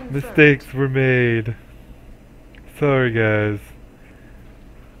confirmed. Mistakes were made. Sorry, guys.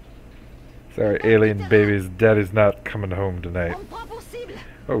 Sorry, alien babies. Daddy's not coming home tonight. Impossible.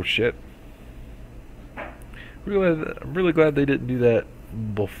 Oh shit. I'm really glad they didn't do that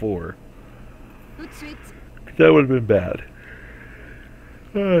before. Tout de suite. That would have been bad.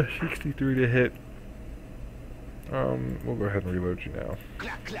 63 to hit. We'll go ahead and reload you now.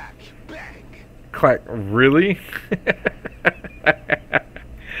 Clack, clack, bang. Clack, really?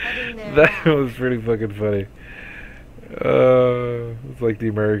 Heading there That now. was pretty fucking funny. It's like the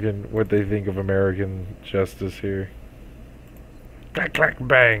what they think of American justice here. Clack, clack,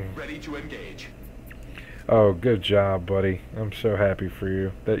 bang. Ready to engage. Oh, good job, buddy. I'm so happy for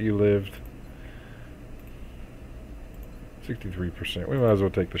you that you lived. 63%. We might as well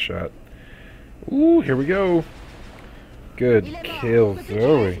take the shot. Ooh, here we go. Good Il est mort. kill, Peut-être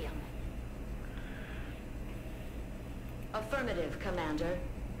Zoe. agir. Affirmative, Commander.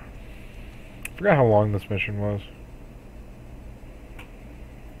 Forgot how long this mission was.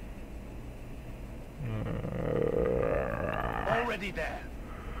 Already there.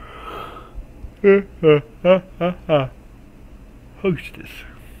 Hostess.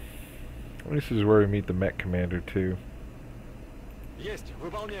 This is where we meet the Mech Commander too. Есть,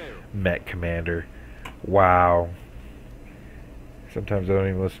 выполняю. Mech Commander. Wow. Sometimes I don't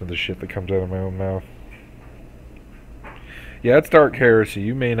even listen to the shit that comes out of my own mouth. Yeah, it's Dark Heresy.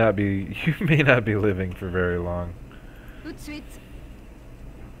 You may not be living for very long. Tout de suite.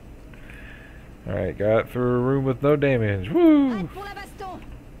 Alright, got through a room with no damage. Woo! Prête pour la baston.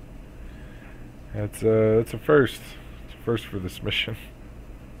 That's a first. It's a first for this mission.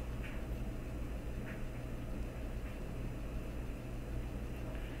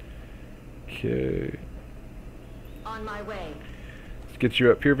 Okay. On my way. Let's get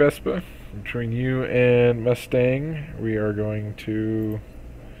you up here, Vespa. Between you and Mustang, we are going to...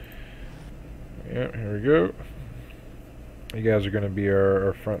 Yeah, here we go. You guys are going to be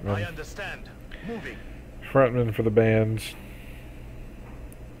our I frontmen. understand. Moving. Frontmen for the bands.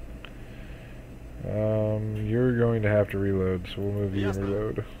 You're going to have to reload, so we'll move you and Yes, sir.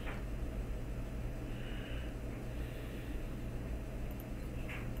 reload.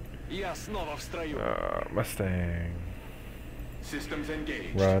 Я снова в строю. Mustang. Systems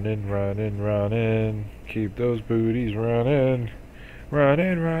engaged. Running, running, running. Keep those booties running.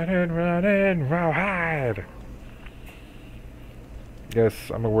 Running, running, running. Rawhide.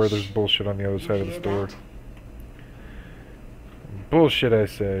 Yes, I'm aware there's bullshit on the other side of the hear store. that? Bullshit, I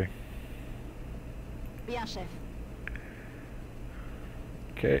say. Bien, chef.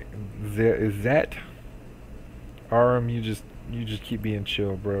 Okay, is that? Aram, you just keep being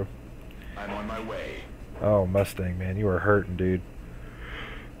chill, bro. I'm on my way. Oh, Mustang, man, you are hurting, dude.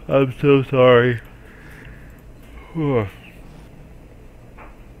 I'm so sorry. We'll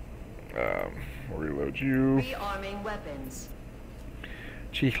reload you. Rearming weapons.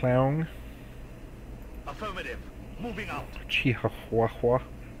 Qilong. Affirmative. Moving out. Chihuahua.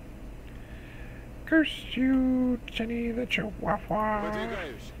 Curse you, Jenny the Chihuahua.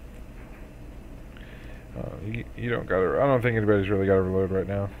 Выдвигаюсь. You don't gotta. I don't think anybody's really got to reload right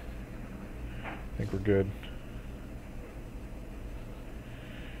now. I think we're good.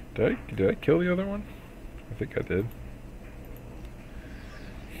 Did I kill the other one? I think I did.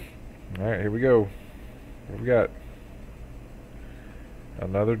 Alright, here we go. What we got?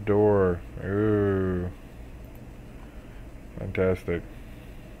 Another door. Ooh. Fantastic.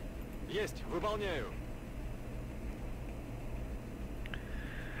 Есть, выполняю.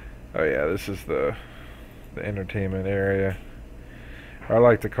 Oh yeah, this is the entertainment area. I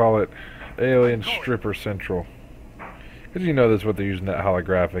like to call it Alien Stripper Central. Because you know that's what they're using that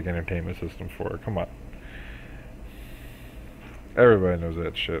holographic entertainment system for. Come on. Everybody knows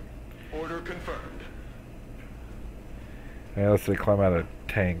that shit. Order confirmed. Yeah, let's say climb out of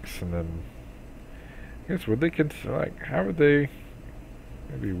tanks and then... I guess would they like, how would they...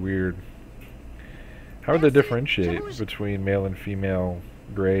 That'd be weird. How would they differentiate between male and female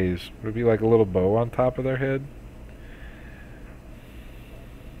greys? Would it be like a little bow on top of their head?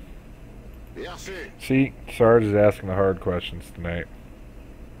 See, Sarge is asking the hard questions tonight.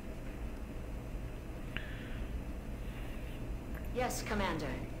 Yes, Commander.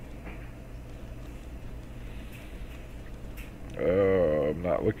 Oh, I'm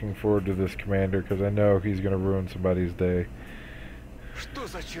not looking forward to this, Commander, because I know he's going to ruin somebody's day. Что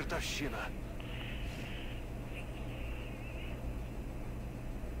за чертовщина?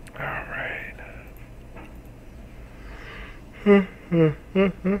 Alright.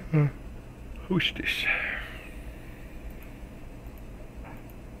 Who's this?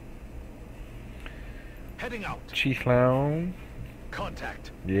 Heading out. Chiclown?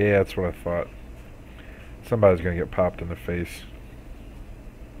 Contact. Yeah, that's what I thought. Somebody's going to get popped in the face.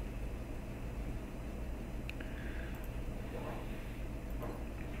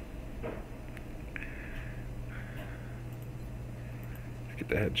 Let's get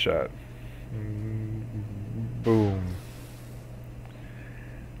the headshot. Boom.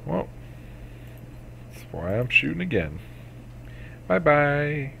 Well, that's why I'm shooting again.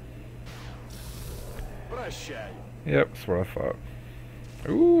 Bye-bye. Прощай. Yep, that's what I thought.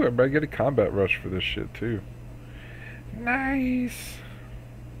 Ooh, everybody get a combat rush for this shit, too. Nice.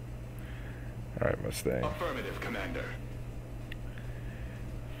 Alright, Mustang. Affirmative, Commander.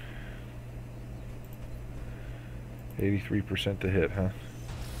 %83 to hit, huh?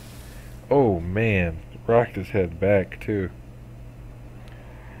 Oh, man. Rocked his head back, too.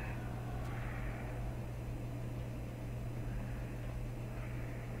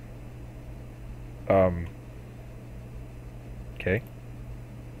 Okay.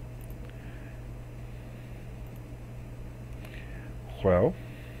 Well.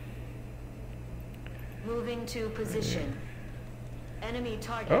 Moving to position. Enemy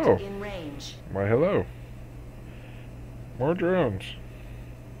target Oh. in range. Why, hello. More drones.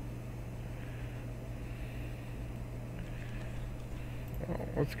 Well,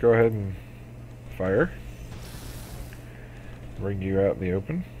 let's go ahead and fire. Bring you out in the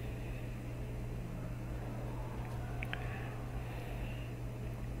open.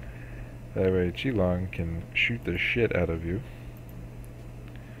 That way Qilong can shoot the shit out of you.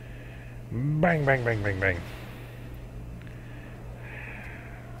 Bang, bang, bang, bang, bang.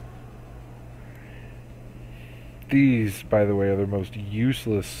 These, by the way, are the most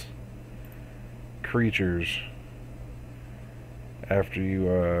useless creatures after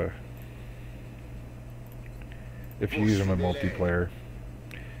you, if you use them in multiplayer.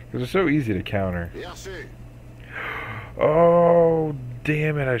 Because they're so easy to counter. Oh,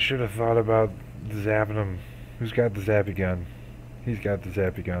 damn it, I should have thought about zapping him. Who's got the zappy gun? He's got the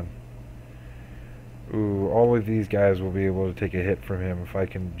zappy gun. Ooh, all of these guys will be able to take a hit from him if I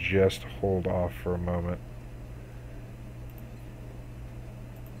can just hold off for a moment.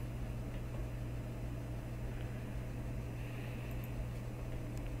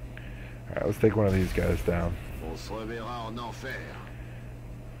 Alright, let's take one of these guys down.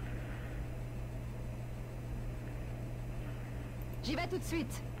 J'y vais tout de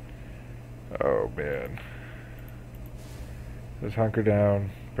suite. Oh, man. Just hunker down.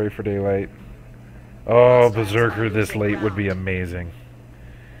 Pray for daylight. Oh, Berserker this late would be amazing.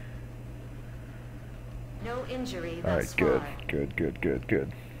 No injury thus Alright, good. far. Good, good, good,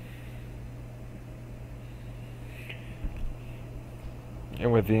 good.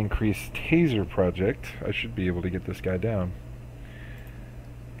 And with the increased taser project, I should be able to get this guy down.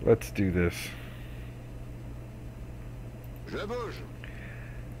 Let's do this.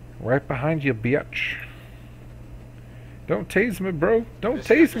 Right behind you, bitch. Don't tase me, bro. Don't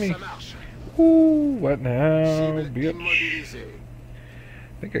tase me. Ooh, what now, bitch?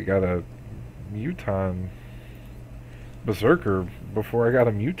 I think I got a Muton Berserker before I got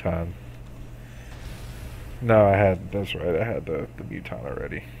a Muton. No, I had, that's right, I had the Muton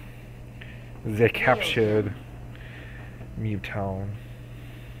already. The captured Muton.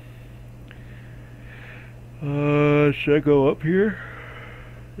 Should I go up here?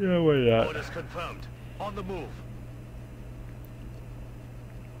 Yeah, why not? Orders confirmed. On the move.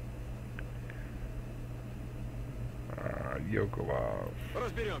 Yokolov.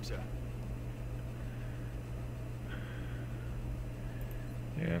 Разберемся.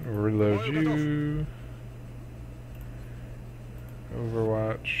 And we'll reload you.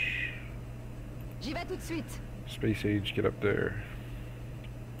 Overwatch. J'y vais tout de suite. Space Age, get up there.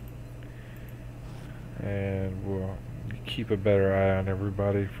 And we'll keep a better eye on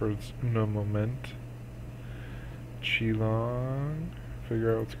everybody for no moment. Qilong,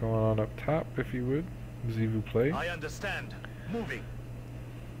 figure out what's going on up top, if you would. Zivu play. I understand. Moving.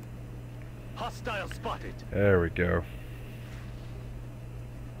 Hostile spotted. There we go.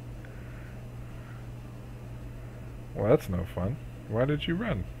 Well, that's no fun. Why did you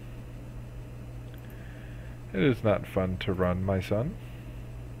run? It is not fun to run, my son.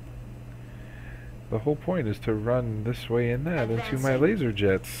 The whole point is to run this way and that into my laser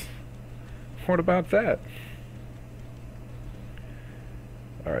jets. What about that?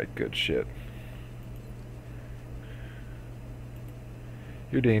 Alright, good shit.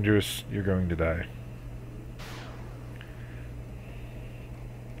 You're dangerous. You're going to die.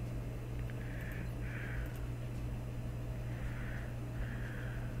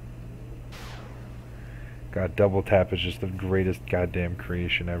 God, double tap is just the greatest goddamn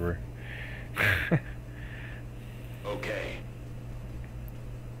creation ever. Okay.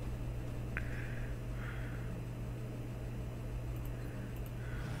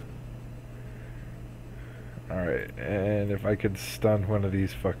 Alright, and if I could stun one of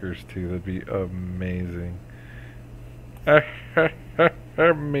these fuckers too, that'd be amazing.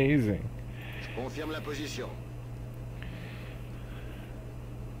 Amazing. Confirme la position.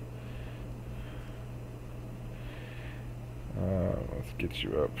 Let's get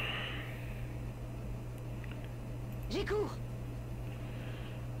you up. J'y cours.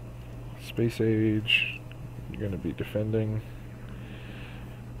 Space Age, you're gonna be defending.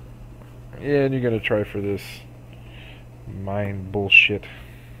 Yeah, and you're gonna try for this mine bullshit.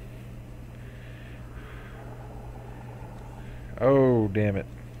 Oh, damn it.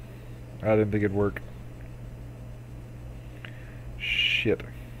 I didn't think it'd work. Shit.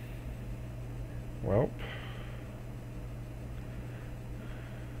 Well.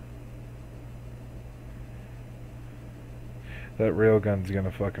 That railgun's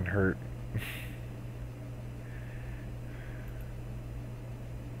gonna fucking hurt.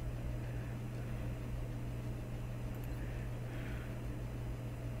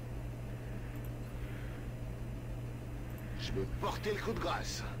 Je veux porter le coup de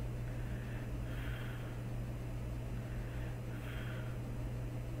grâce.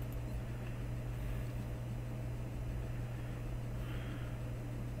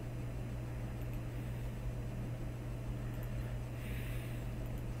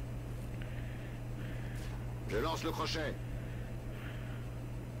 Je lance le crochet.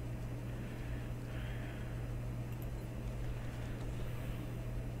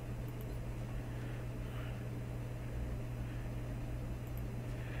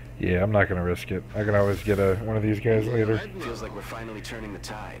 Yeah, I'm not gonna risk it. I can always get one of these guys later. Feels like we're finally turning the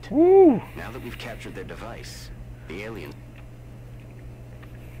tide. Woo! Now that we've captured their device, the aliens.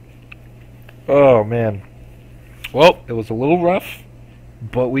 Oh man. Well, it was a little rough,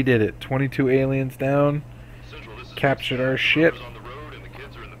 but we did it. 22 aliens down. Central, this is Captured our Rover's shit. on the road and the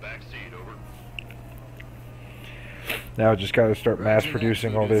kids are in the back seat. Over. Now just gotta start mass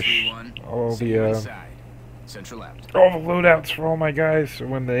producing all this, all the Central left. all the loadouts for all my guys. So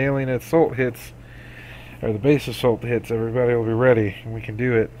when the alien assault hits, or the base assault hits, everybody will be ready, and we can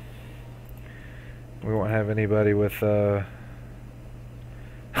do it. We won't have anybody with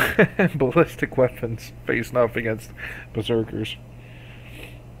ballistic weapons facing off against berserkers.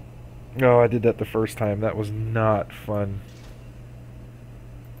 No, I did that the first time. That was not fun.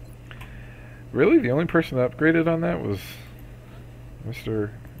 Really? The only person that upgraded on that was Mr.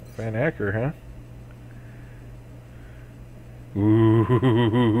 Van Acker, huh?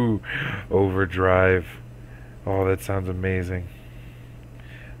 Ooh, overdrive. Oh, that sounds amazing.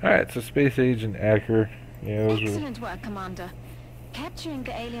 Alright, so Space Agent Acker. Yeah, those were... Excellent work, Commander. Capturing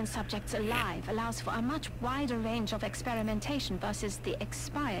the alien subjects alive allows for a much wider range of experimentation versus the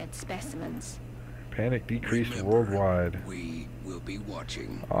expired specimens. Panic decreased Remember, worldwide. We will be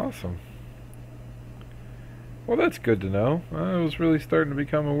watching. Awesome. Well, that's good to know. I was really starting to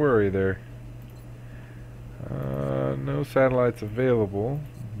become a worry there. No satellites available,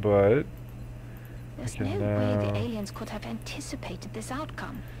 but... There's can no way the now aliens could have anticipated this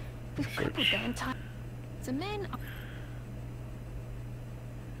outcome. We've crippled research. their entire... The men are...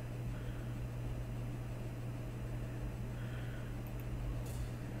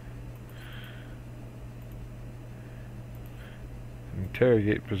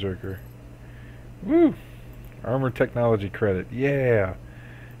 Interrogate Berserker. Woo! Armor technology credit. Yeah!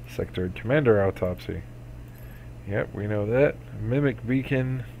 Sector Commander Autopsy. Yep, we know that. Mimic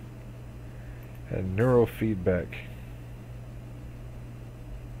beacon and neural feedback.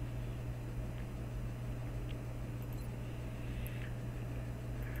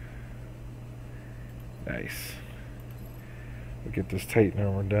 Nice. We'll get this Titan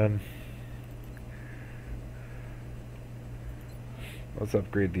and we're done. Let's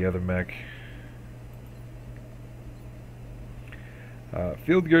upgrade the other mech.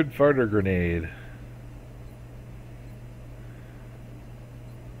 Field good farter grenade.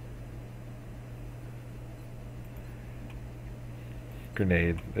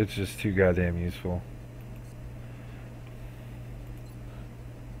 Grenade. It's just too goddamn useful.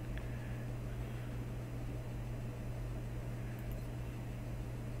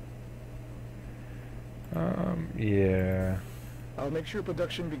 Yeah. I'll make sure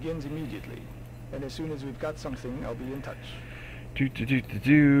production begins immediately. And as soon as we've got something, I'll be in touch.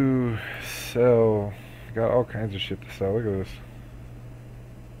 Sell. Got all kinds of shit to sell. Look at this.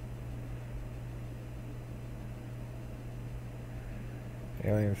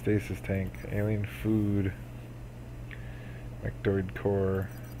 Alien stasis tank. Alien food. Mectoid core.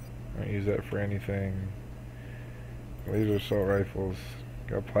 Don't use that for anything. Laser assault rifles.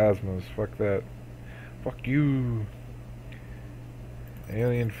 Got plasmas. Fuck that. Fuck you.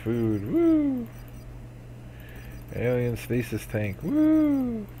 Alien food. Woo! Alien stasis tank.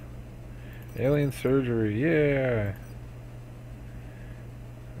 Woo! Alien surgery. Yeah!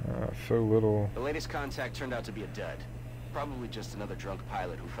 So little. The latest contact turned out to be a dud. Probably just another drunk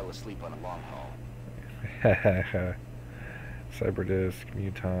pilot who fell asleep on a long haul. Hahaha. Cyberdisk.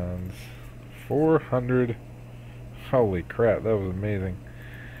 Mutons. 400. Holy crap, that was amazing.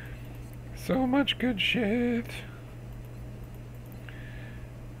 So much good shit.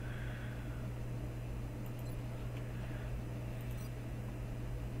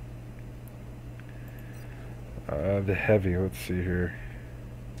 The heavy, let's see here.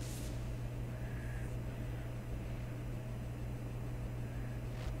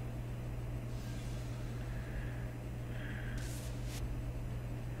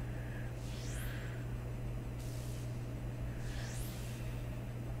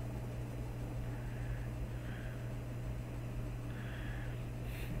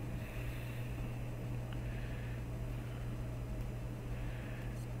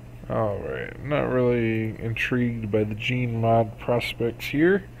 Alright, not really intrigued by the gene mod prospects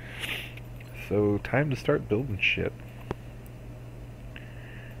here. So, time to start building shit.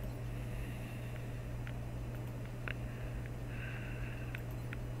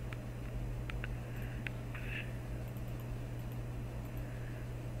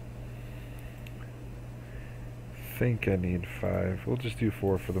 Think I need 5. We'll just do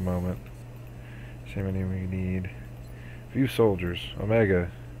 4 for the moment. See how many we need. View soldiers. Omega.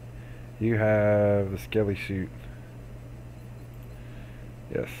 You have the skelly suit.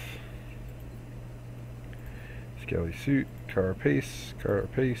 Yes. Skelly suit. Carapace.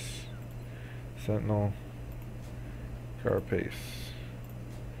 Carapace. Sentinel. Carapace.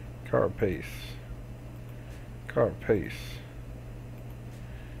 Carapace. Carapace.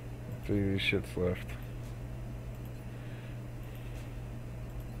 3 of these shits left.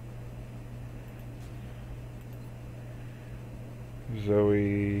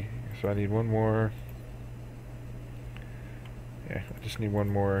 Zoe. So I need one more. Yeah, I just need one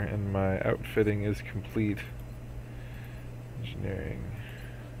more, and my outfitting is complete. Engineering.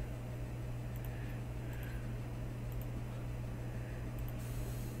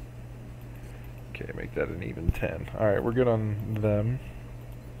 Okay, make that an even 10. Alright, we're good on them.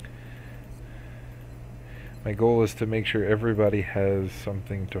 My goal is to make sure everybody has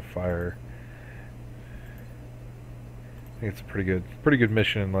something to fire. I think it's a pretty good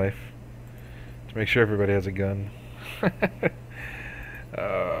mission in life. To make sure everybody has a gun.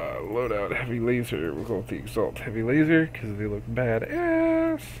 Loadout, heavy laser. We'll go with the Exalt heavy laser because they look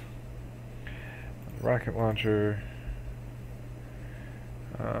badass. Rocket launcher.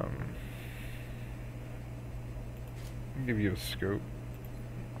 I'll give you a scope.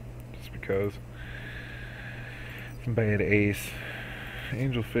 Just because. Some bad ace.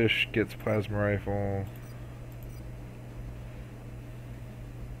 Angelfish gets plasma rifle.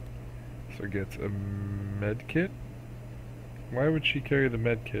 So gets a med kit. Why would she carry the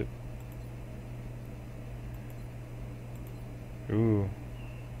med kit? Ooh.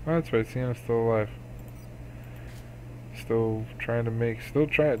 Oh, that's right, Sienna's still alive. Still trying to make,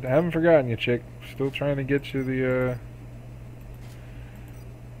 I haven't forgotten you, chick. Still trying to get you the,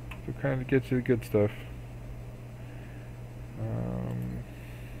 still trying to get you the good stuff.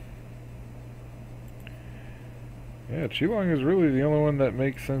 Yeah, Qilong is really the only one that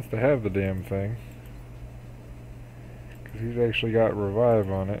makes sense to have the damn thing. he's actually got revive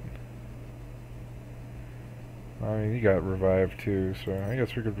on it. I mean, he got revive too, so I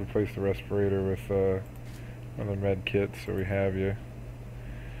guess we could replace the respirator with another med kit, so we have you.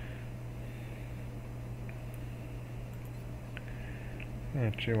 Yeah,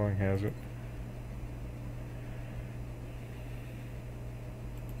 Chilong has it.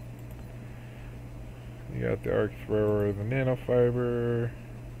 You got the arc thrower, the nanofiber.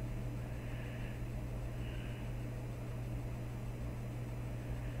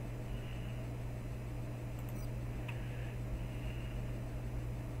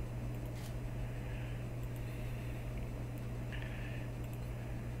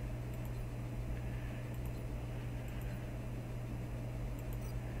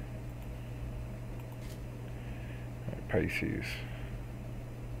 Pisces.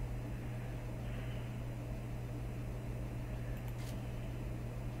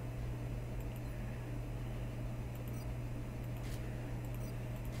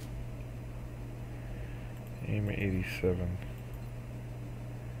 Aim at 87.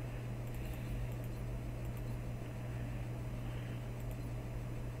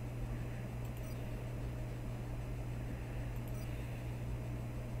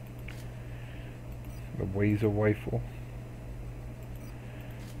 The Wazer rifle.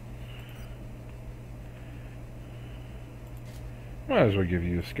 Might as well give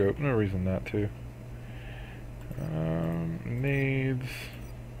you a scope, no reason not to. Nades.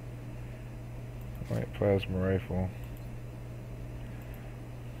 Light plasma rifle.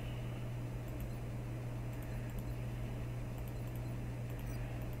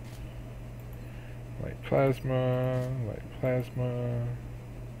 Light plasma, light plasma.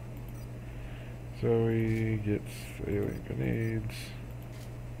 Zoe gets alien grenades.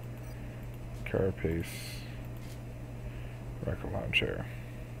 Carapace. Rocket launcher.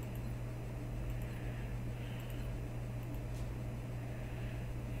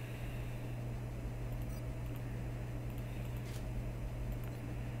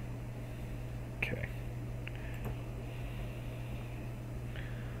 Okay.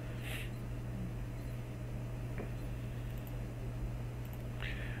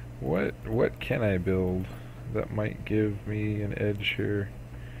 What can I build that might give me an edge here?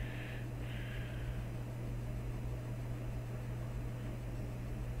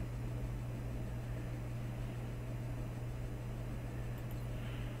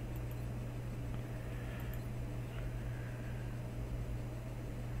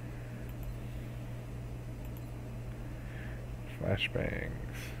 Flashbangs.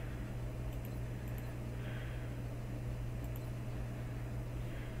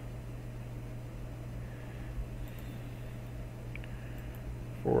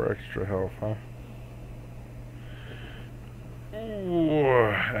 Four extra health, huh? Ooh,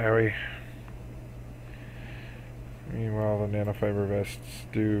 owie. Meanwhile, the nanofiber vests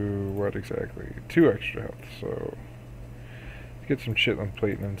do what exactly? 2 extra health, so let's get some chitlin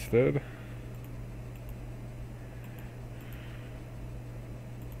plating instead.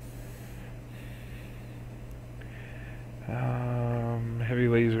 Heavy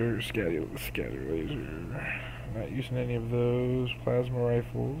laser, scatter laser. Not using any of those. Plasma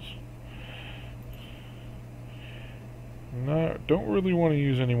rifles. No, don't really want to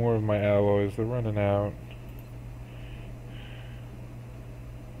use any more of my alloys. They're running out.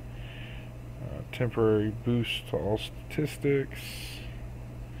 Temporary boost to all statistics.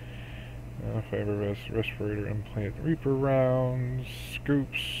 Fiber vest, respirator implant, Reaper rounds,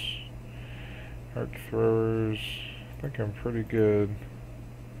 scoops, arc throwers. I think I'm pretty good.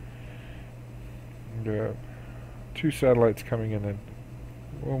 Got 2 satellites coming in a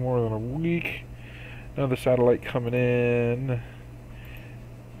little more than a week. Another satellite coming in.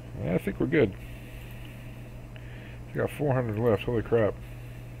 Yeah, I think we're good. We got 400 left. Holy crap.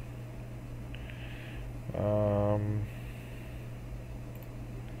 I don't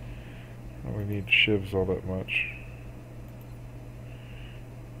really need shivs all that much.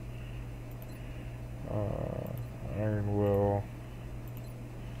 Iron will.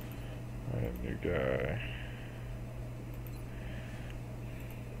 Alright, new guy.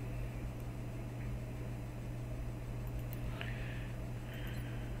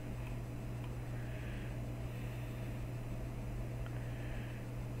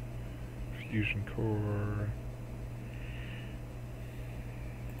 Fusion core.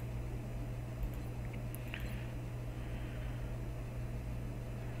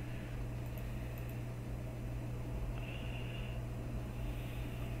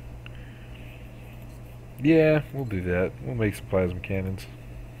 Yeah, we'll do that. We'll make some plasma cannons.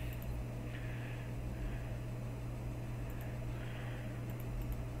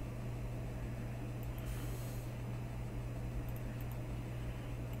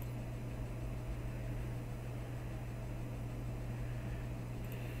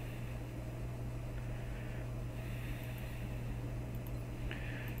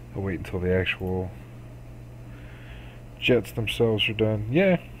 I'll wait until the actual jets themselves are done.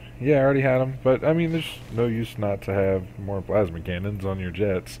 Yeah, I already had them, but I mean, there's no use not to have more plasma cannons on your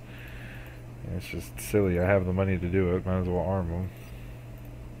jets. It's just silly. I have the money to do it. Might as well arm them.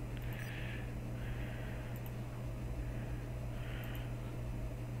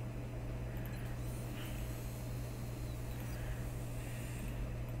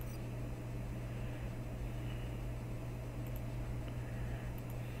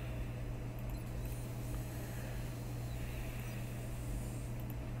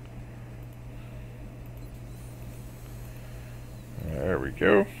 There we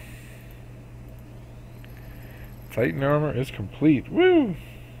go. Titan armor is complete. Woo!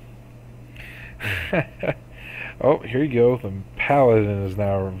 Oh, here you go. The Paladin is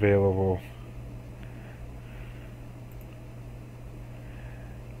now available.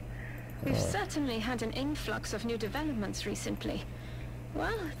 We've certainly had an influx of new developments recently.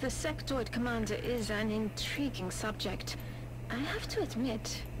 Well, the sectoid commander is an intriguing subject. I have to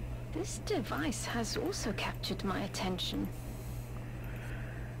admit, this device has also captured my attention.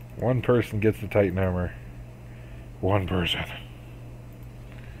 One person gets the Titan armor. One person.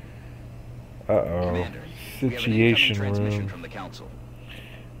 Uh-oh. Commander, Situation we have an incoming transmission room. from the Council.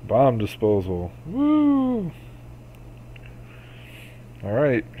 Bomb disposal. Woo!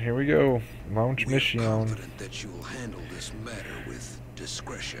 Alright, here we go. Launch mission. Confident that you will handle this matter with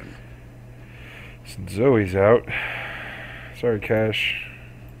discretion. Since Zoe's out. Sorry, Cash.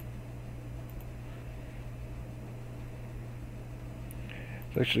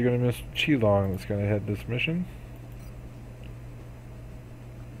 It's actually going to miss Qilong that's going to head this mission.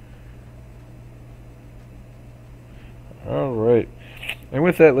 Alright. And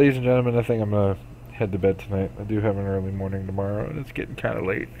with that, ladies and gentlemen, I think I'm going to head to bed tonight. I do have an early morning tomorrow, and it's getting kind of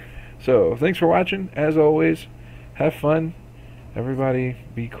late. So, thanks for watching. As always, have fun. Everybody,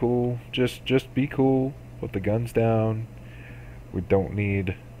 be cool. Just be cool. Put the guns down. We don't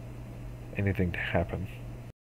need anything to happen.